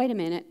like, wait a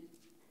minute,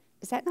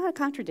 is that not a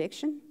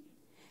contradiction?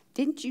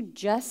 Didn't you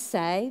just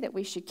say that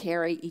we should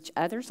carry each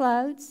other's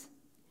loads?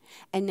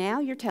 And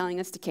now you're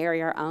telling us to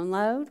carry our own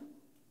load?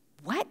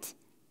 What?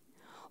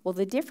 Well,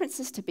 the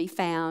difference is to be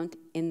found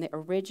in the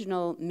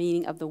original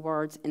meaning of the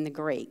words in the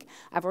Greek.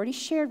 I've already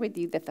shared with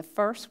you that the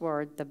first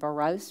word, the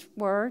baros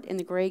word in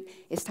the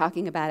Greek, is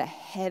talking about a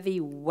heavy,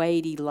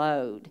 weighty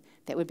load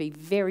that would be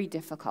very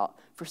difficult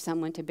for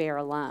someone to bear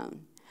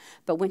alone.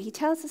 But when he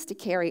tells us to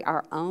carry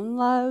our own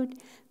load,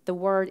 the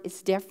word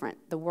is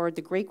different. The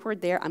Greek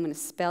word there, I'm going to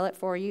spell it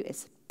for you,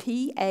 is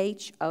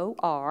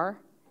Phortion.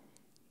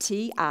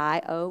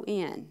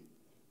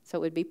 So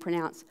it would be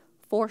pronounced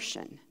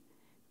phortion.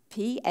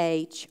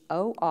 Phortion.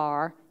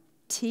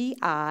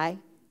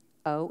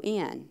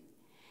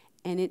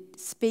 And it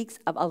speaks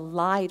of a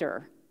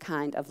lighter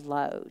kind of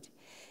load.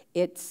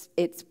 It's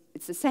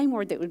the same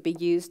word that would be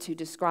used to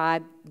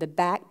describe the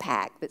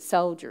backpack that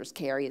soldiers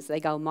carry as they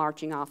go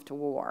marching off to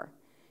war.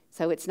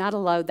 So it's not a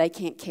load they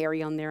can't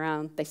carry on their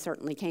own. They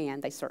certainly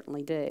can. They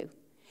certainly do.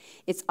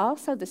 It's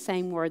also the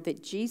same word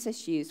that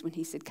Jesus used when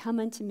he said, come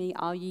unto me,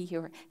 all ye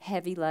who are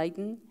heavy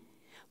laden,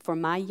 for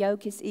my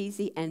yoke is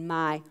easy and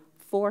my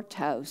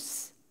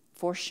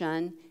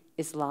phortion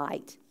is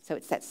light. So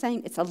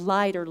it's a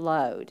lighter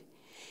load.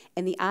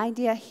 And the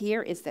idea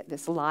here is that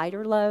this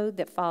lighter load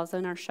that falls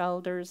on our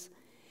shoulders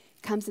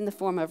comes in the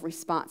form of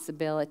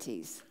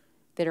responsibilities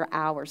that are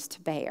ours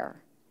to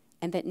bear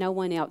and that no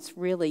one else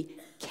really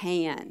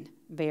can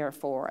bear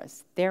for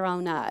us. They're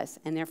on us,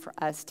 and they're for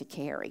us to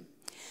carry.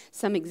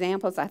 Some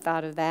examples I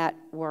thought of that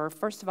were,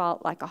 first of all,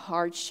 like a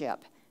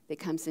hardship that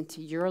comes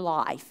into your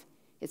life.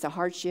 It's a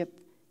hardship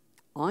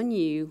on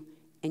you,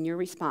 and you're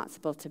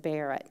responsible to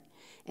bear it.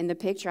 And the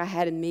picture I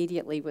had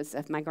immediately was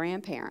of my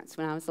grandparents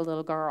when I was a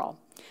little girl.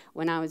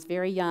 When I was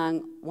very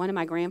young, one of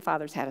my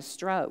grandfathers had a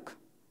stroke,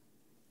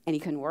 and he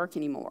couldn't work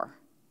anymore.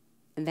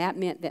 And that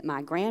meant that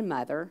my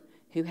grandmother,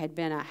 who had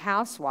been a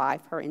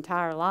housewife her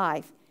entire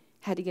life,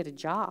 had to get a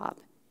job.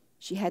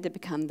 She had to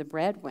become the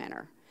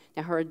breadwinner.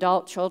 Now, her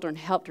adult children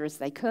helped her as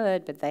they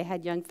could, but they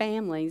had young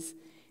families,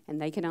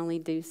 and they could only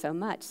do so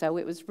much. So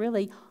it was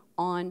really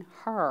on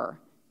her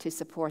to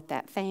support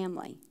that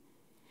family.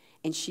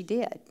 And she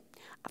did.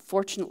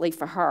 Fortunately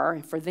for her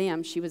and for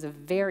them, she was a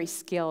very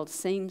skilled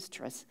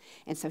seamstress,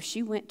 and so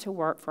she went to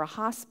work for a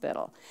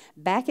hospital.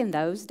 Back in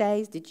those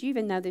days, did you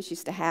even know this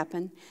used to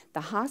happen?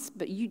 The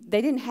hospital,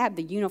 they didn't have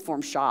the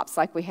uniform shops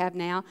like we have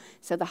now,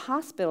 so the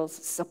hospitals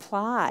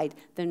supplied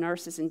the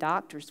nurses and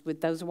doctors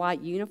with those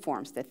white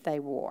uniforms that they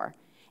wore.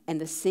 And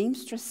the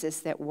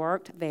seamstresses that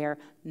worked there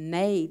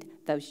made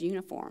those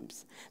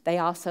uniforms. They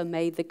also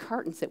made the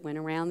curtains that went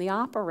around the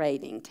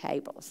operating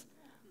tables.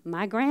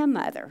 My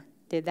grandmother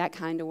did that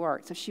kind of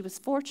work. So she was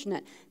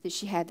fortunate that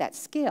she had that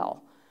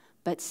skill.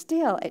 But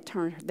still, it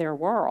turned their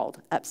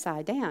world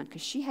upside down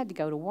because she had to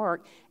go to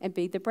work and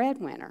be the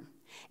breadwinner.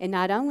 And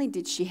not only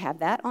did she have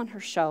that on her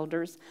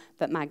shoulders,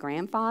 but my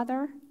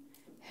grandfather,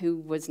 who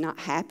was not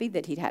happy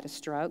that he'd had a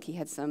stroke,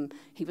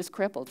 he was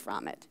crippled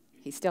from it.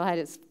 He still had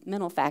his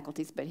mental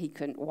faculties, but he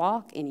couldn't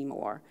walk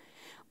anymore,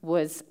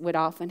 would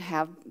often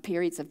have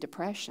periods of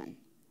depression.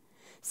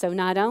 So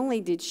not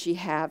only did she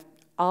have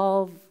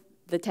all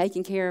the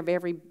taking care of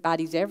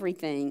everybody's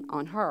everything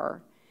on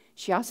her,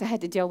 she also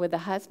had to deal with a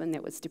husband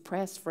that was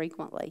depressed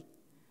frequently.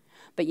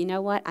 But you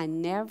know what? I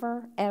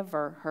never,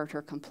 ever heard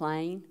her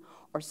complain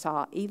or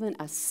saw even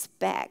a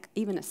speck,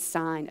 even a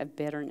sign of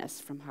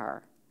bitterness from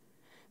her.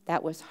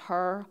 That was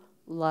her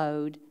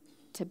load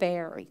to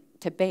bear,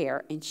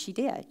 and she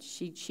did.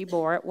 She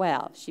bore it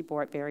well. She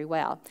bore it very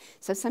well.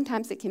 So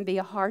sometimes it can be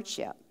a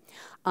hardship.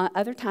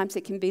 Other times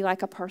it can be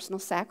like a personal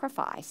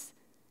sacrifice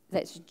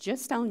that's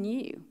just on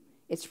you.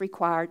 It's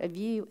required of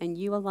you, and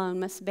you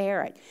alone must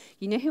bear it.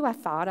 You know who I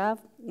thought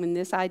of when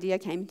this idea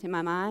came to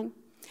my mind?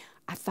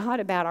 I thought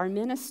about our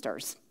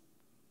ministers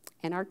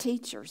and our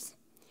teachers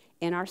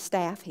and our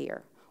staff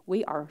here.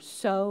 We are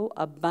so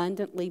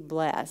abundantly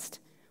blessed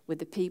with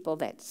the people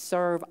that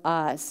serve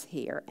us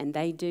here, and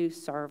they do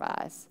serve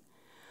us.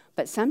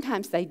 But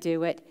sometimes they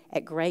do it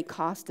at great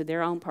cost to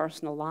their own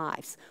personal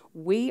lives.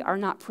 We are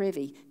not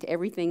privy to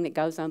everything that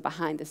goes on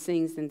behind the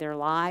scenes in their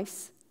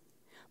lives.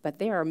 But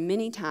there are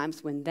many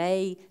times when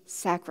they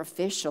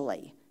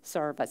sacrificially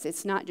serve us.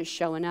 It's not just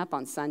showing up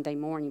on Sunday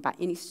morning by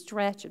any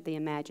stretch of the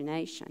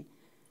imagination.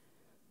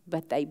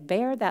 But they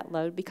bear that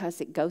load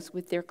because it goes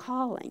with their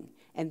calling,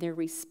 and they're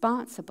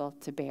responsible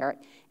to bear it,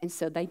 and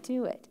so they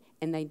do it.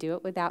 And they do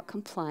it without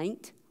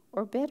complaint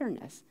or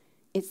bitterness.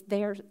 It's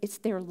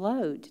their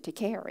load to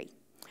carry.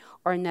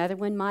 Or another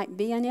one might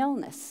be an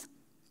illness.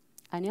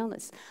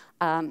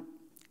 When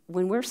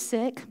we're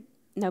sick,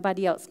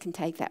 nobody else can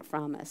take that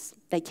from us.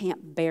 They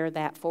can't bear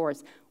that for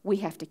us. We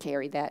have to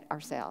carry that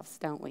ourselves,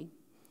 don't we?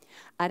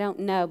 I don't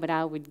know, but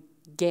I would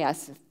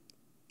guess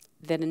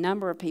that a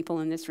number of people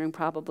in this room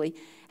probably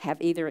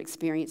have either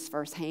experienced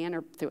firsthand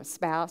or through a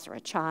spouse or a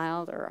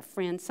child or a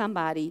friend,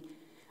 somebody,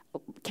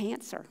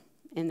 cancer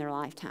in their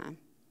lifetime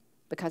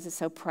because it's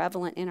so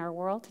prevalent in our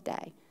world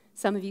today.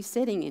 Some of you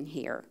sitting in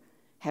here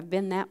have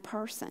been that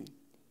person.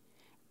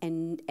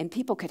 And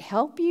people could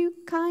help you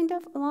kind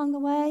of along the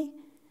way,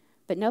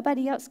 but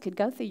nobody else could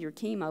go through your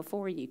chemo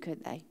for you,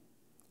 could they?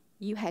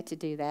 You had to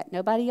do that.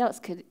 Nobody else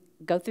could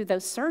go through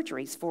those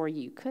surgeries for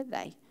you, could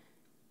they?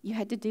 You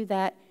had to do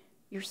that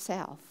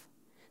yourself.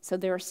 So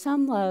there are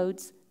some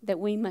loads that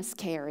we must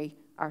carry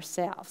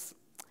ourselves.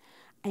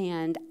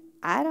 And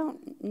I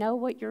don't know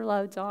what your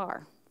loads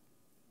are.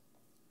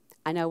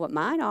 I know what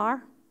mine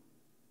are,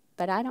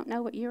 but I don't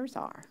know what yours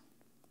are.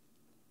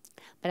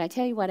 But I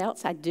tell you what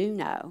else I do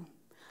know.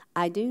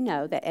 I do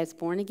know that as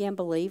born-again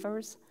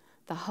believers,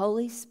 the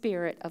Holy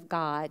Spirit of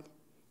God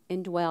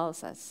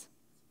indwells us.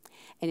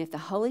 And if the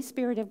Holy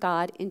Spirit of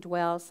God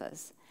indwells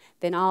us,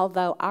 then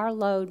although our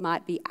load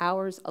might be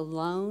ours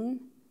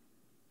alone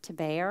to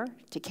bear,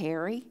 to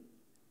carry,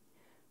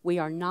 we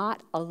are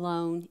not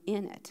alone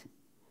in it.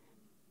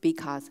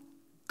 Because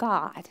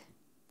God,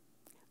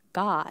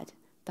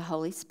 the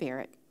Holy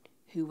Spirit,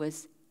 who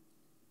was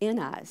in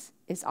us,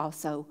 is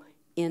also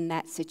in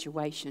that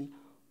situation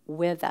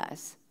with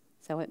us.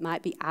 So it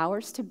might be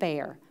ours to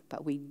bear,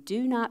 but we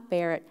do not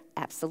bear it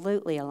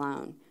absolutely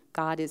alone.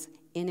 God is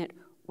in it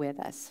with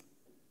us.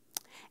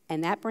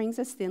 And that brings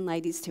us then,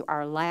 ladies, to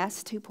our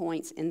last 2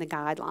 points in the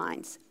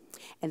guidelines.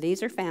 And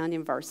these are found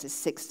in verses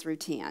 6 through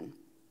 10.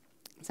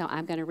 So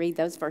I'm going to read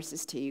those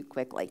verses to you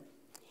quickly.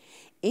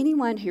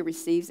 Anyone who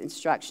receives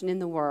instruction in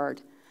the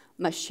word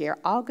must share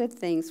all good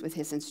things with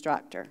his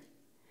instructor.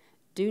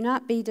 Do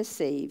not be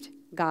deceived.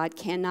 God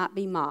cannot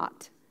be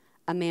mocked.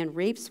 A man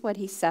reaps what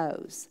he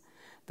sows.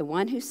 The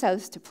one who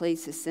sows to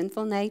please his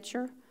sinful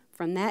nature,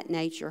 from that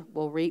nature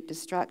will reap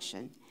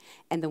destruction.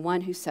 And the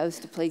one who sows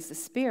to please the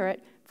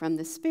Spirit, from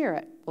the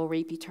Spirit will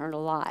reap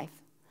eternal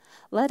life.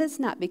 Let us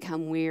not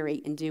become weary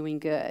in doing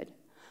good,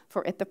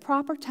 for at the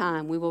proper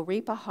time we will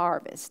reap a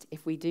harvest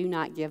if we do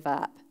not give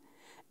up.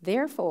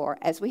 Therefore,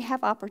 as we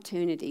have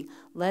opportunity,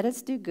 let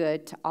us do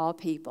good to all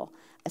people,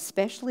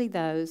 especially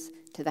those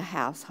to the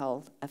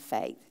household of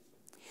faith.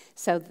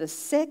 So the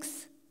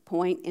 6th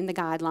point in the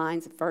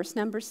guidelines, verse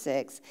number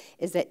 6,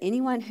 is that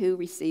anyone who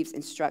receives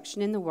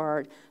instruction in the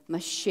word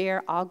must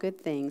share all good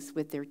things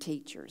with their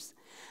teachers.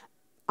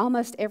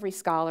 Almost every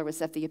scholar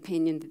was of the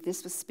opinion that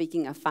this was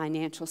speaking of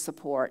financial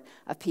support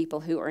of people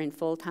who are in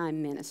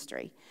full-time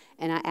ministry.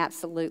 And I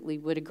absolutely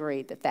would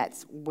agree that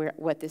that's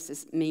what this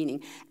is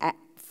meaning.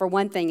 For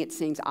one thing, it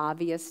seems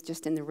obvious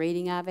just in the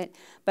reading of it,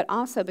 but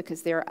also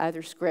because there are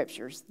other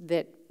scriptures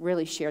that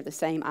really share the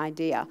same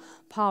idea.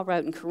 Paul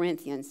wrote in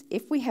Corinthians,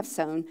 "If we have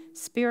sown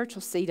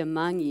spiritual seed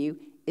among you,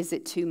 is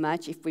it too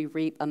much if we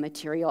reap a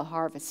material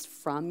harvest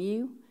from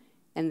you?"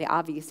 And the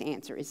obvious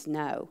answer is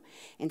no.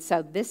 And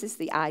so this is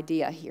the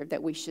idea here,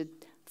 that we should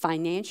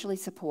financially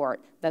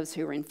support those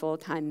who are in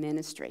full-time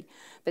ministry.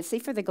 But see,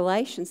 for the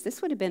Galatians,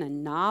 this would have been a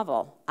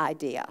novel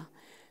idea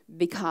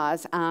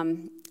because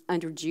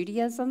under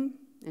Judaism,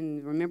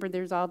 and remember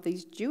there's all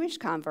these Jewish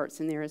converts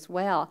in there as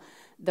well,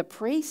 the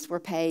priests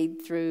were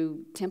paid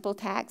through temple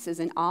taxes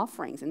and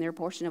offerings and their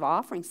portion of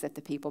offerings that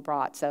the people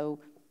brought. So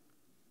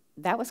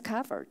that was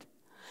covered.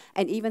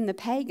 And even the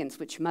pagans,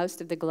 which most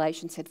of the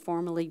Galatians had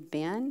formerly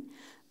been,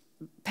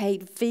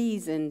 paid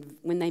fees and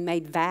when they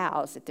made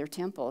vows at their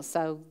temples.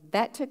 So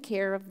that took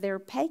care of their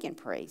pagan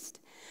priest.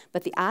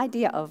 But the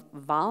idea of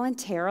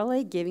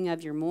voluntarily giving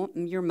of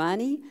your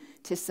money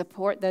to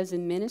support those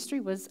in ministry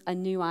was a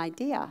new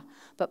idea.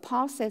 But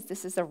Paul says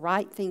this is the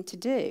right thing to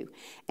do.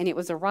 And it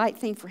was a right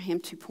thing for him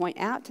to point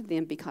out to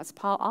them because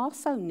Paul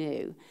also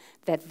knew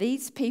that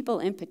these people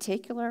in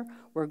particular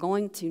were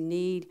going to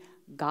need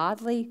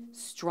godly,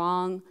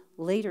 strong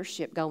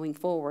leadership going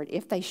forward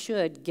if they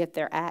should get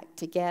their act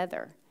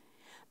together.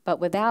 But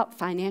without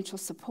financial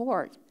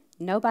support,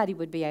 nobody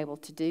would be able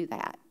to do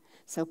that.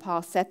 So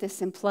Paul set this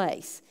in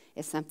place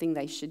as something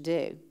they should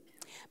do.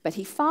 But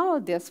he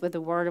followed this with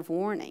a word of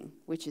warning,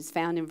 which is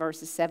found in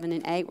verses 7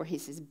 and 8, where he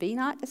says, "Be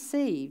not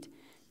deceived,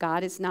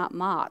 God is not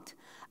mocked.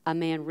 A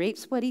man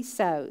reaps what he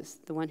sows.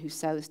 The one who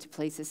sows to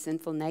please his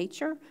sinful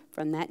nature,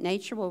 from that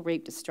nature will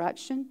reap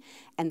destruction.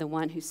 And the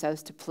one who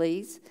sows to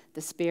please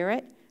the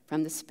Spirit,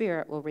 from the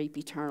Spirit will reap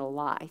eternal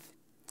life."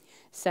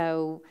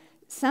 So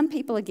some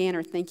people, again,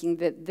 are thinking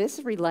that this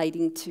is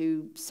relating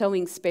to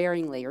sowing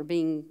sparingly or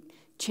being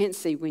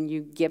chintzy when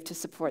you give to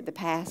support the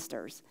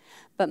pastors.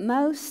 But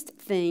most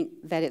think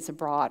that it's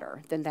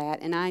broader than that,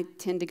 and I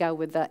tend to go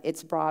with the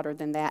it's broader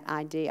than that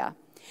idea.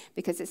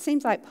 Because it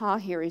seems like Paul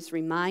here is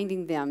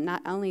reminding them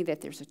not only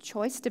that there's a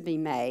choice to be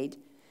made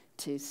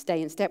to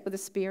stay in step with the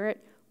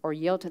Spirit or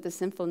yield to the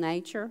sinful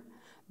nature,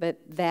 but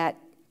that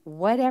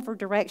whatever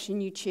direction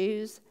you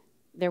choose,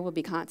 there will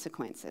be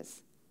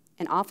consequences,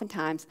 and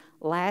oftentimes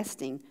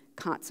lasting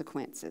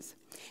consequences.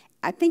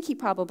 I think he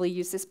probably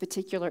used this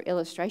particular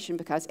illustration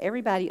because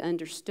everybody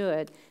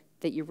understood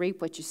that you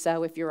reap what you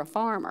sow if you're a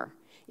farmer.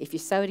 If you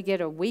sow to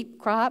get a wheat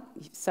crop,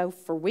 you sow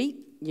for wheat,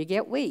 you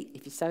get wheat.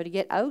 If you sow to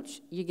get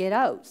oats, you get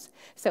oats.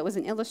 So it was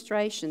an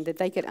illustration that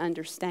they could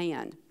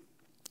understand.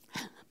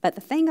 But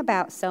the thing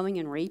about sowing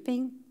and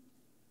reaping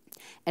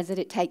is that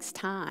it takes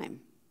time.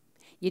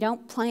 You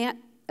don't plant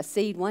a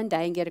seed one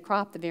day and get a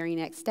crop the very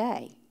next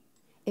day.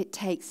 It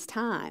takes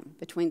time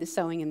between the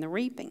sowing and the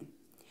reaping.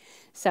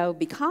 So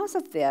because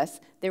of this,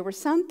 there were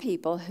some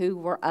people who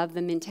were of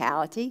the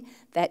mentality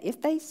that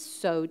if they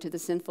sowed to the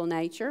sinful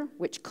nature,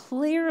 which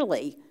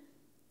clearly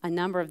a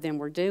number of them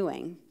were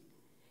doing,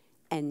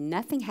 and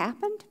nothing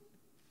happened,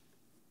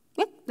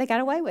 well, they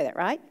got away with it,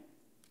 right?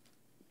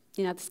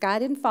 You know, the sky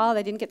didn't fall,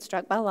 they didn't get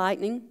struck by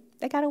lightning,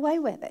 they got away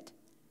with it.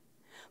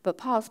 But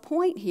Paul's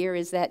point here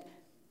is that,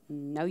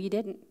 no, you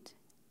didn't.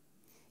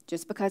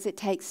 Just because it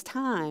takes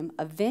time,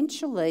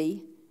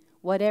 eventually,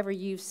 whatever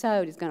you've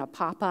sowed is going to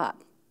pop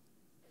up.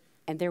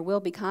 And there will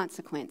be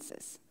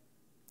consequences.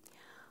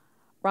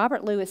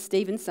 Robert Louis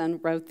Stevenson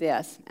wrote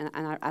this, and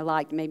I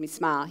liked it, made me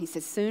smile. He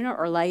says, "Sooner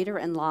or later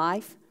in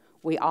life,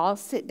 we all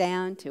sit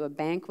down to a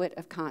banquet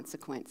of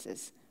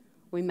consequences.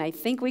 We may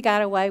think we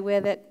got away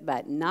with it,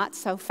 but not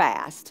so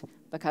fast,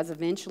 because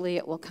eventually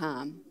it will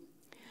come."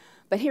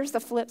 But here's the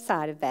flip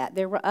side of that.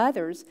 There were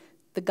others,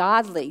 the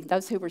godly,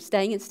 those who were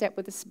staying in step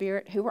with the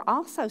Spirit, who were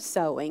also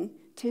sowing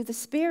to the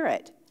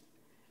Spirit.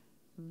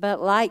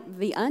 But like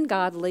the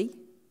ungodly,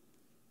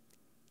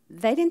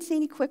 they didn't see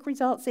any quick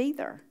results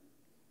either.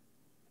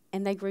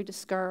 And they grew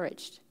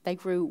discouraged. They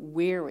grew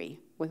weary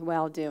with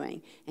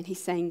well-doing. And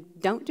he's saying,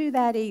 don't do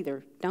that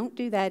either. Don't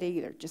do that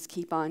either. Just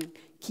keep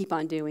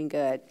on doing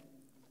good.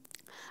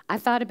 I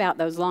thought about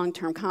those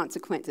long-term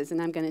consequences,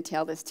 and I'm going to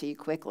tell this to you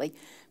quickly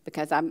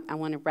because I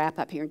want to wrap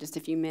up here in just a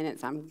few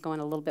minutes. I'm going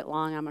a little bit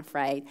long, I'm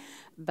afraid.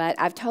 But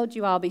I've told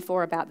you all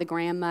before about the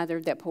grandmother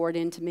that poured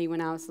into me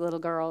when I was a little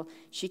girl.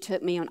 She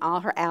took me on all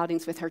her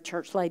outings with her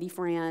church lady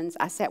friends.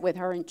 I sat with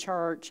her in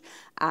church.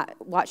 I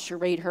watched her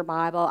read her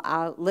Bible.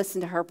 I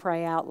listened to her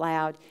pray out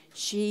loud.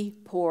 She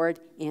poured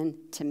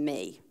into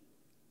me.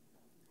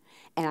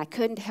 And I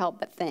couldn't help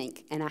but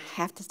think, and I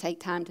have to take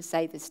time to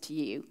say this to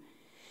you,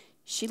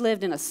 she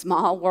lived in a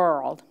small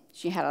world.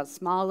 She had a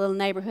small little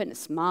neighborhood and a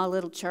small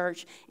little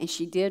church, and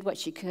she did what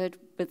she could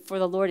for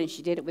the Lord, and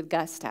she did it with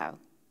gusto.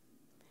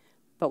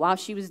 But while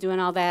she was doing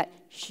all that,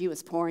 she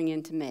was pouring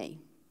into me.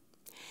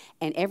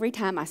 And every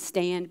time I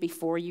stand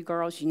before you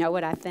girls, you know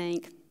what I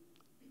think?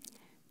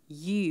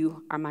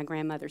 You are my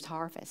grandmother's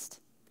harvest.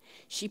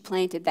 She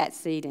planted that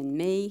seed in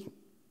me,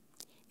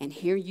 and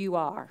here you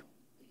are.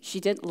 She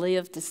didn't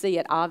live to see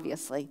it,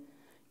 obviously.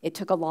 It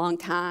took a long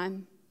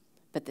time,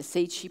 but the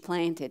seed she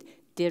planted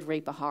did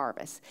reap a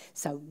harvest.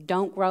 So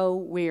don't grow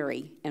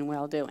weary in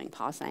well-doing,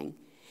 Paul's saying.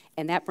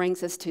 And that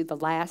brings us to the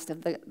last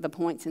of the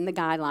points in the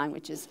guideline,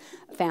 which is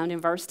found in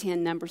verse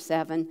 10, number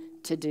 7,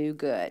 to do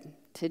good.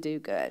 To do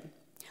good.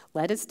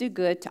 Let us do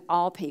good to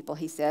all people,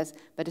 he says,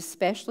 but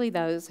especially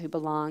those who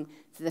belong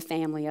to the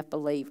family of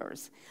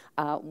believers.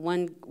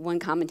 One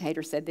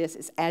commentator said this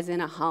is, as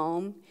in a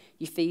home,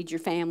 you feed your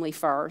family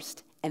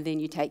first, and then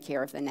you take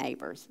care of the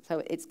neighbors.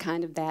 So it's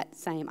kind of that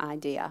same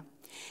idea.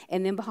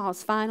 And then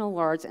Paul's final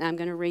words, and I'm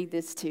going to read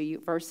this to you,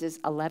 verses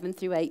 11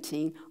 through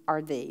 18,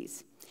 are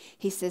these.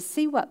 He says,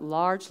 see what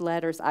large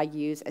letters I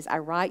use as I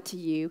write to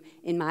you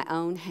in my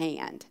own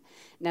hand.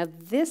 Now,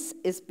 this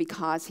is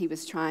because he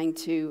was trying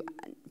to,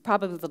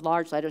 probably the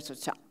large letters was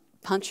to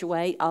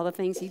punctuate all the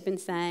things he'd been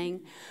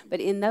saying. But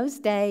in those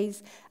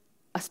days,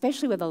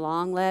 especially with a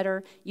long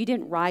letter, you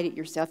didn't write it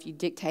yourself. You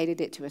dictated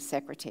it to a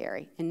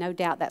secretary. And no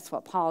doubt that's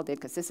what Paul did,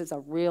 because this is a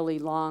really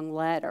long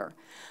letter.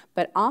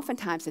 But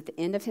oftentimes at the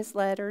end of his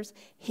letters,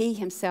 he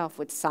himself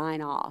would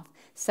sign off.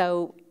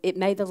 So it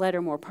made the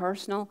letter more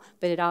personal,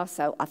 but it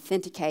also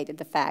authenticated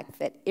the fact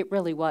that it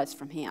really was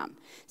from him.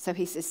 So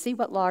he says, see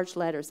what large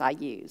letters I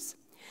use.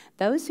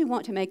 Those who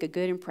want to make a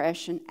good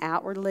impression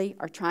outwardly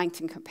are trying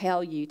to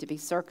compel you to be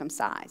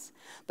circumcised.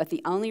 But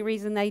the only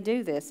reason they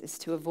do this is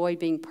to avoid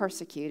being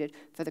persecuted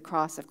for the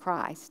cross of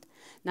Christ.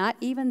 Not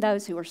even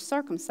those who are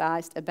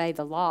circumcised obey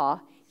the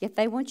law, yet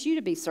they want you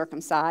to be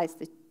circumcised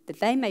that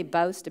they may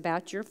boast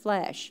about your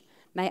flesh.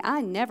 May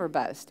I never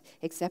boast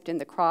except in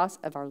the cross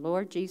of our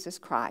Lord Jesus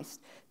Christ,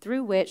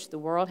 through which the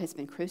world has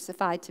been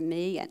crucified to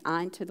me and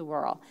I to the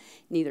world.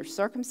 Neither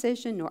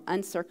circumcision nor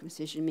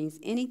uncircumcision means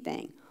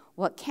anything.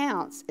 What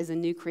counts is a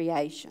new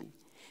creation.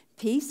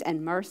 Peace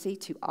and mercy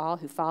to all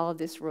who follow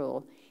this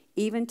rule,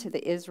 even to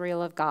the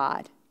Israel of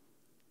God.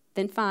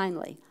 Then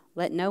finally,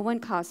 let no one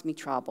cause me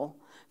trouble,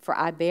 for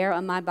I bear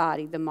on my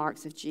body the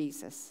marks of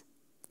Jesus.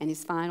 And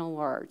his final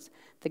words,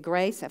 the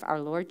grace of our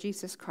Lord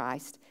Jesus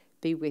Christ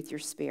be with your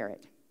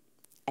spirit.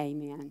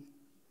 Amen.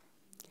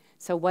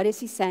 So what is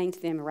he saying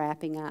to them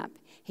wrapping up?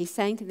 He's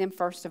saying to them,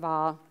 first of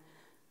all,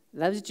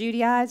 those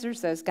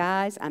Judaizers, those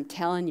guys, I'm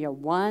telling you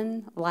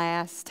one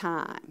last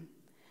time.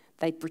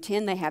 They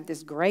pretend they have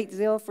this great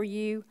zeal for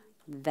you.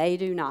 They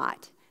do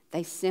not.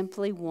 They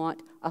simply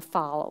want a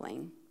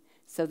following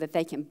so that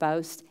they can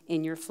boast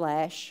in your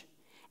flesh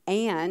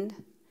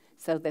and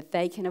so that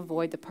they can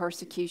avoid the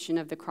persecution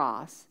of the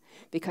cross.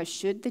 Because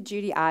should the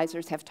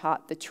Judaizers have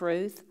taught the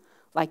truth,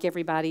 like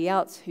everybody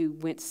else who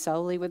went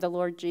solely with the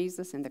Lord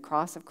Jesus and the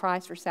cross of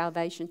Christ for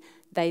salvation,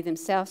 they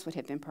themselves would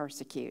have been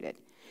persecuted.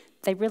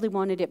 They really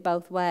wanted it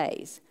both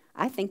ways.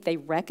 I think they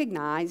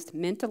recognized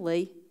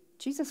mentally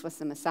Jesus was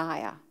the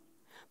Messiah,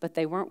 but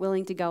they weren't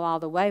willing to go all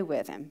the way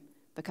with him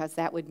because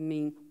that would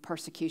mean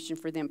persecution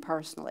for them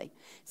personally.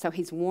 So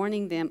he's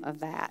warning them of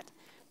that.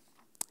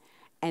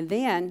 And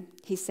then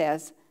he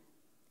says,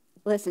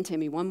 listen to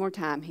me one more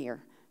time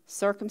here.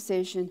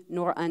 Circumcision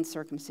nor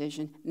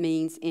uncircumcision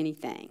means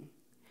anything.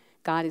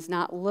 God is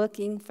not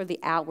looking for the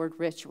outward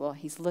ritual.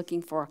 He's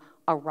looking for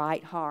a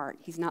right heart.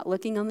 He's not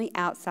looking on the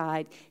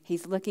outside.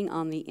 He's looking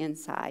on the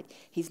inside.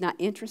 He's not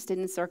interested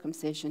in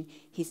circumcision.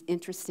 He's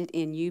interested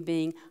in you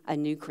being a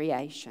new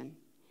creation.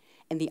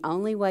 And the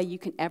only way you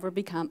can ever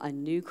become a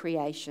new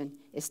creation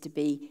is to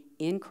be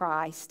in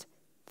Christ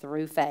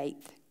through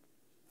faith.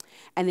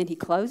 And then he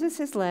closes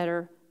his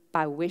letter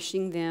by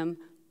wishing them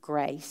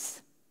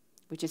grace,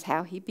 which is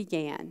how he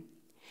began,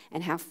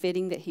 and how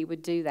fitting that he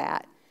would do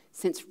that.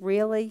 Since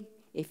really,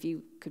 if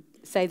you could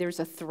say there's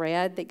a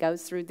thread that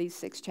goes through these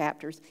 6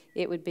 chapters,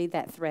 it would be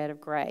that thread of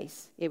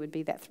grace. It would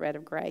be that thread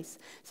of grace.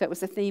 So it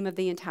was the theme of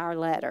the entire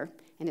letter,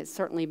 and it's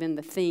certainly been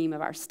the theme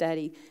of our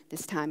study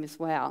this time as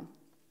well.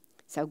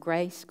 So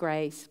grace,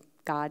 grace,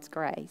 God's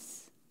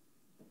grace.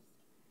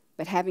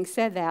 But having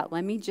said that,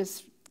 let me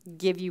just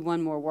give you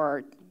one more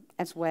word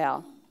as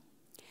well.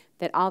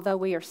 That although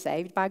we are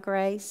saved by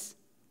grace,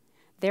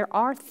 there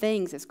are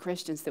things as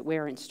Christians that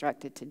we're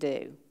instructed to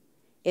do.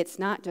 It's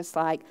not just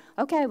like,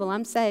 okay, well,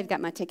 I'm saved,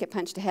 got my ticket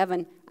punched to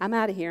heaven, I'm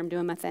out of here, I'm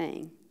doing my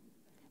thing.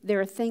 There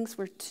are things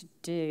we're to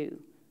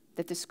do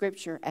that the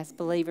Scripture, as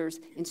believers,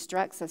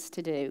 instructs us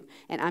to do.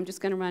 And I'm just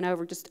going to run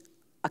over just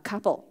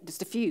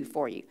a few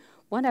for you.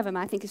 One of them,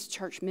 I think, is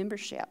church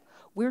membership.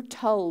 We're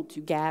told to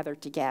gather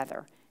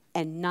together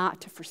and not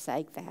to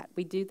forsake that.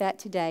 We do that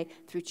today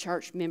through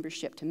church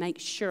membership to make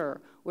sure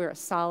we're a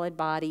solid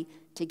body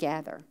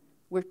together.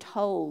 We're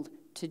told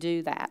to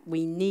do that.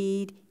 We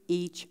need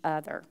each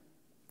other.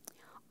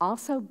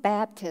 Also,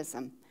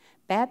 baptism.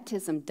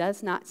 Baptism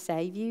does not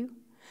save you,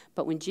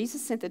 but when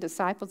Jesus sent the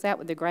disciples out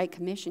with the Great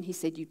Commission, he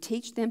said, you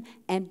teach them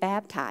and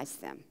baptize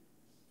them.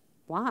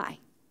 Why?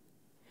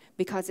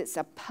 Because it's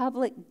a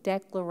public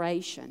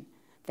declaration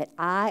that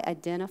I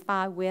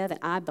identify with and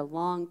I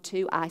belong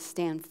to, I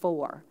stand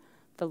for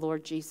the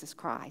Lord Jesus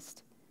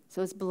Christ.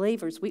 So as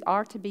believers, we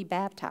are to be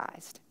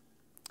baptized.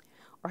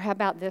 Or how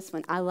about this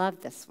one? I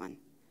love this one.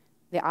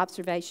 The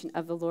observation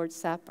of the Lord's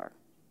Supper.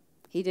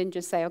 He didn't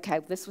just say, okay,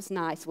 this was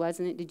nice,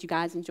 wasn't it? Did you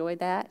guys enjoy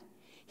that?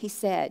 He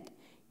said,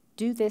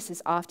 do this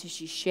as oft as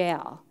you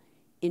shall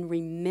in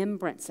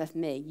remembrance of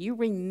me. You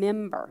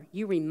remember,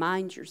 you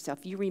remind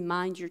yourself, you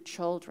remind your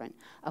children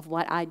of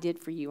what I did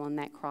for you on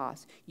that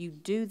cross. You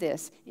do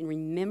this in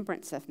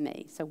remembrance of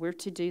me. So we're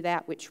to do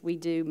that, which we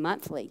do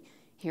monthly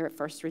here at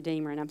First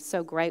Redeemer, and I'm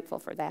so grateful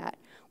for that.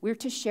 We're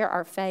to share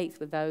our faith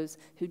with those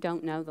who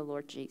don't know the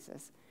Lord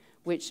Jesus,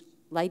 which,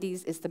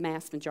 ladies, is the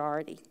mass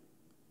majority.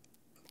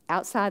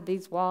 Outside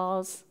these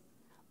walls,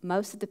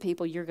 most of the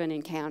people you're going to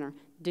encounter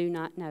do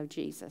not know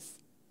Jesus.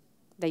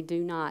 They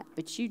do not,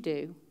 but you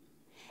do.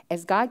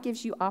 As God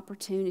gives you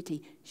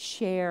opportunity,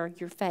 share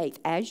your faith.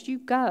 As you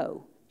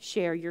go,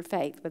 share your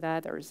faith with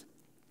others.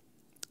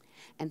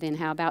 And then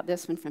how about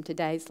this one from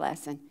today's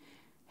lesson?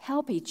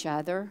 Help each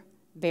other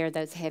bear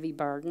those heavy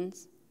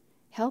burdens.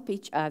 Help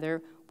each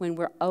other when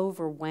we're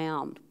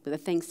overwhelmed with the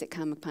things that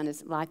come upon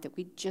us in life that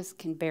we just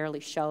can barely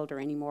shoulder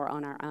anymore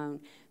on our own.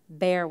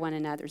 Bear one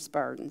another's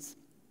burdens.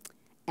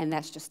 And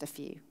that's just a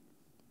few.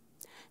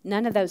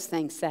 None of those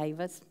things save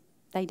us.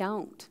 They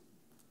don't.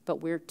 But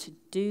we're to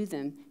do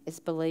them as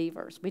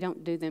believers. We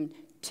don't do them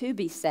to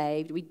be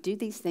saved. We do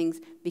these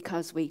things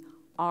because we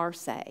are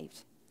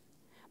saved.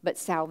 But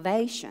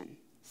salvation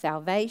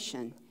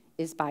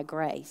is by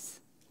grace.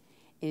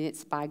 And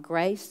it's by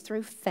grace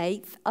through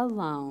faith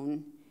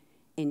alone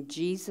in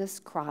Jesus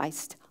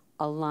Christ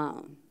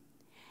alone.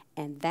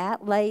 And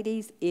that,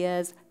 ladies,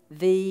 is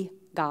the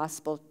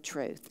gospel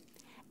truth.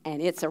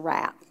 And it's a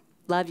wrap.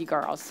 Love you,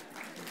 girls.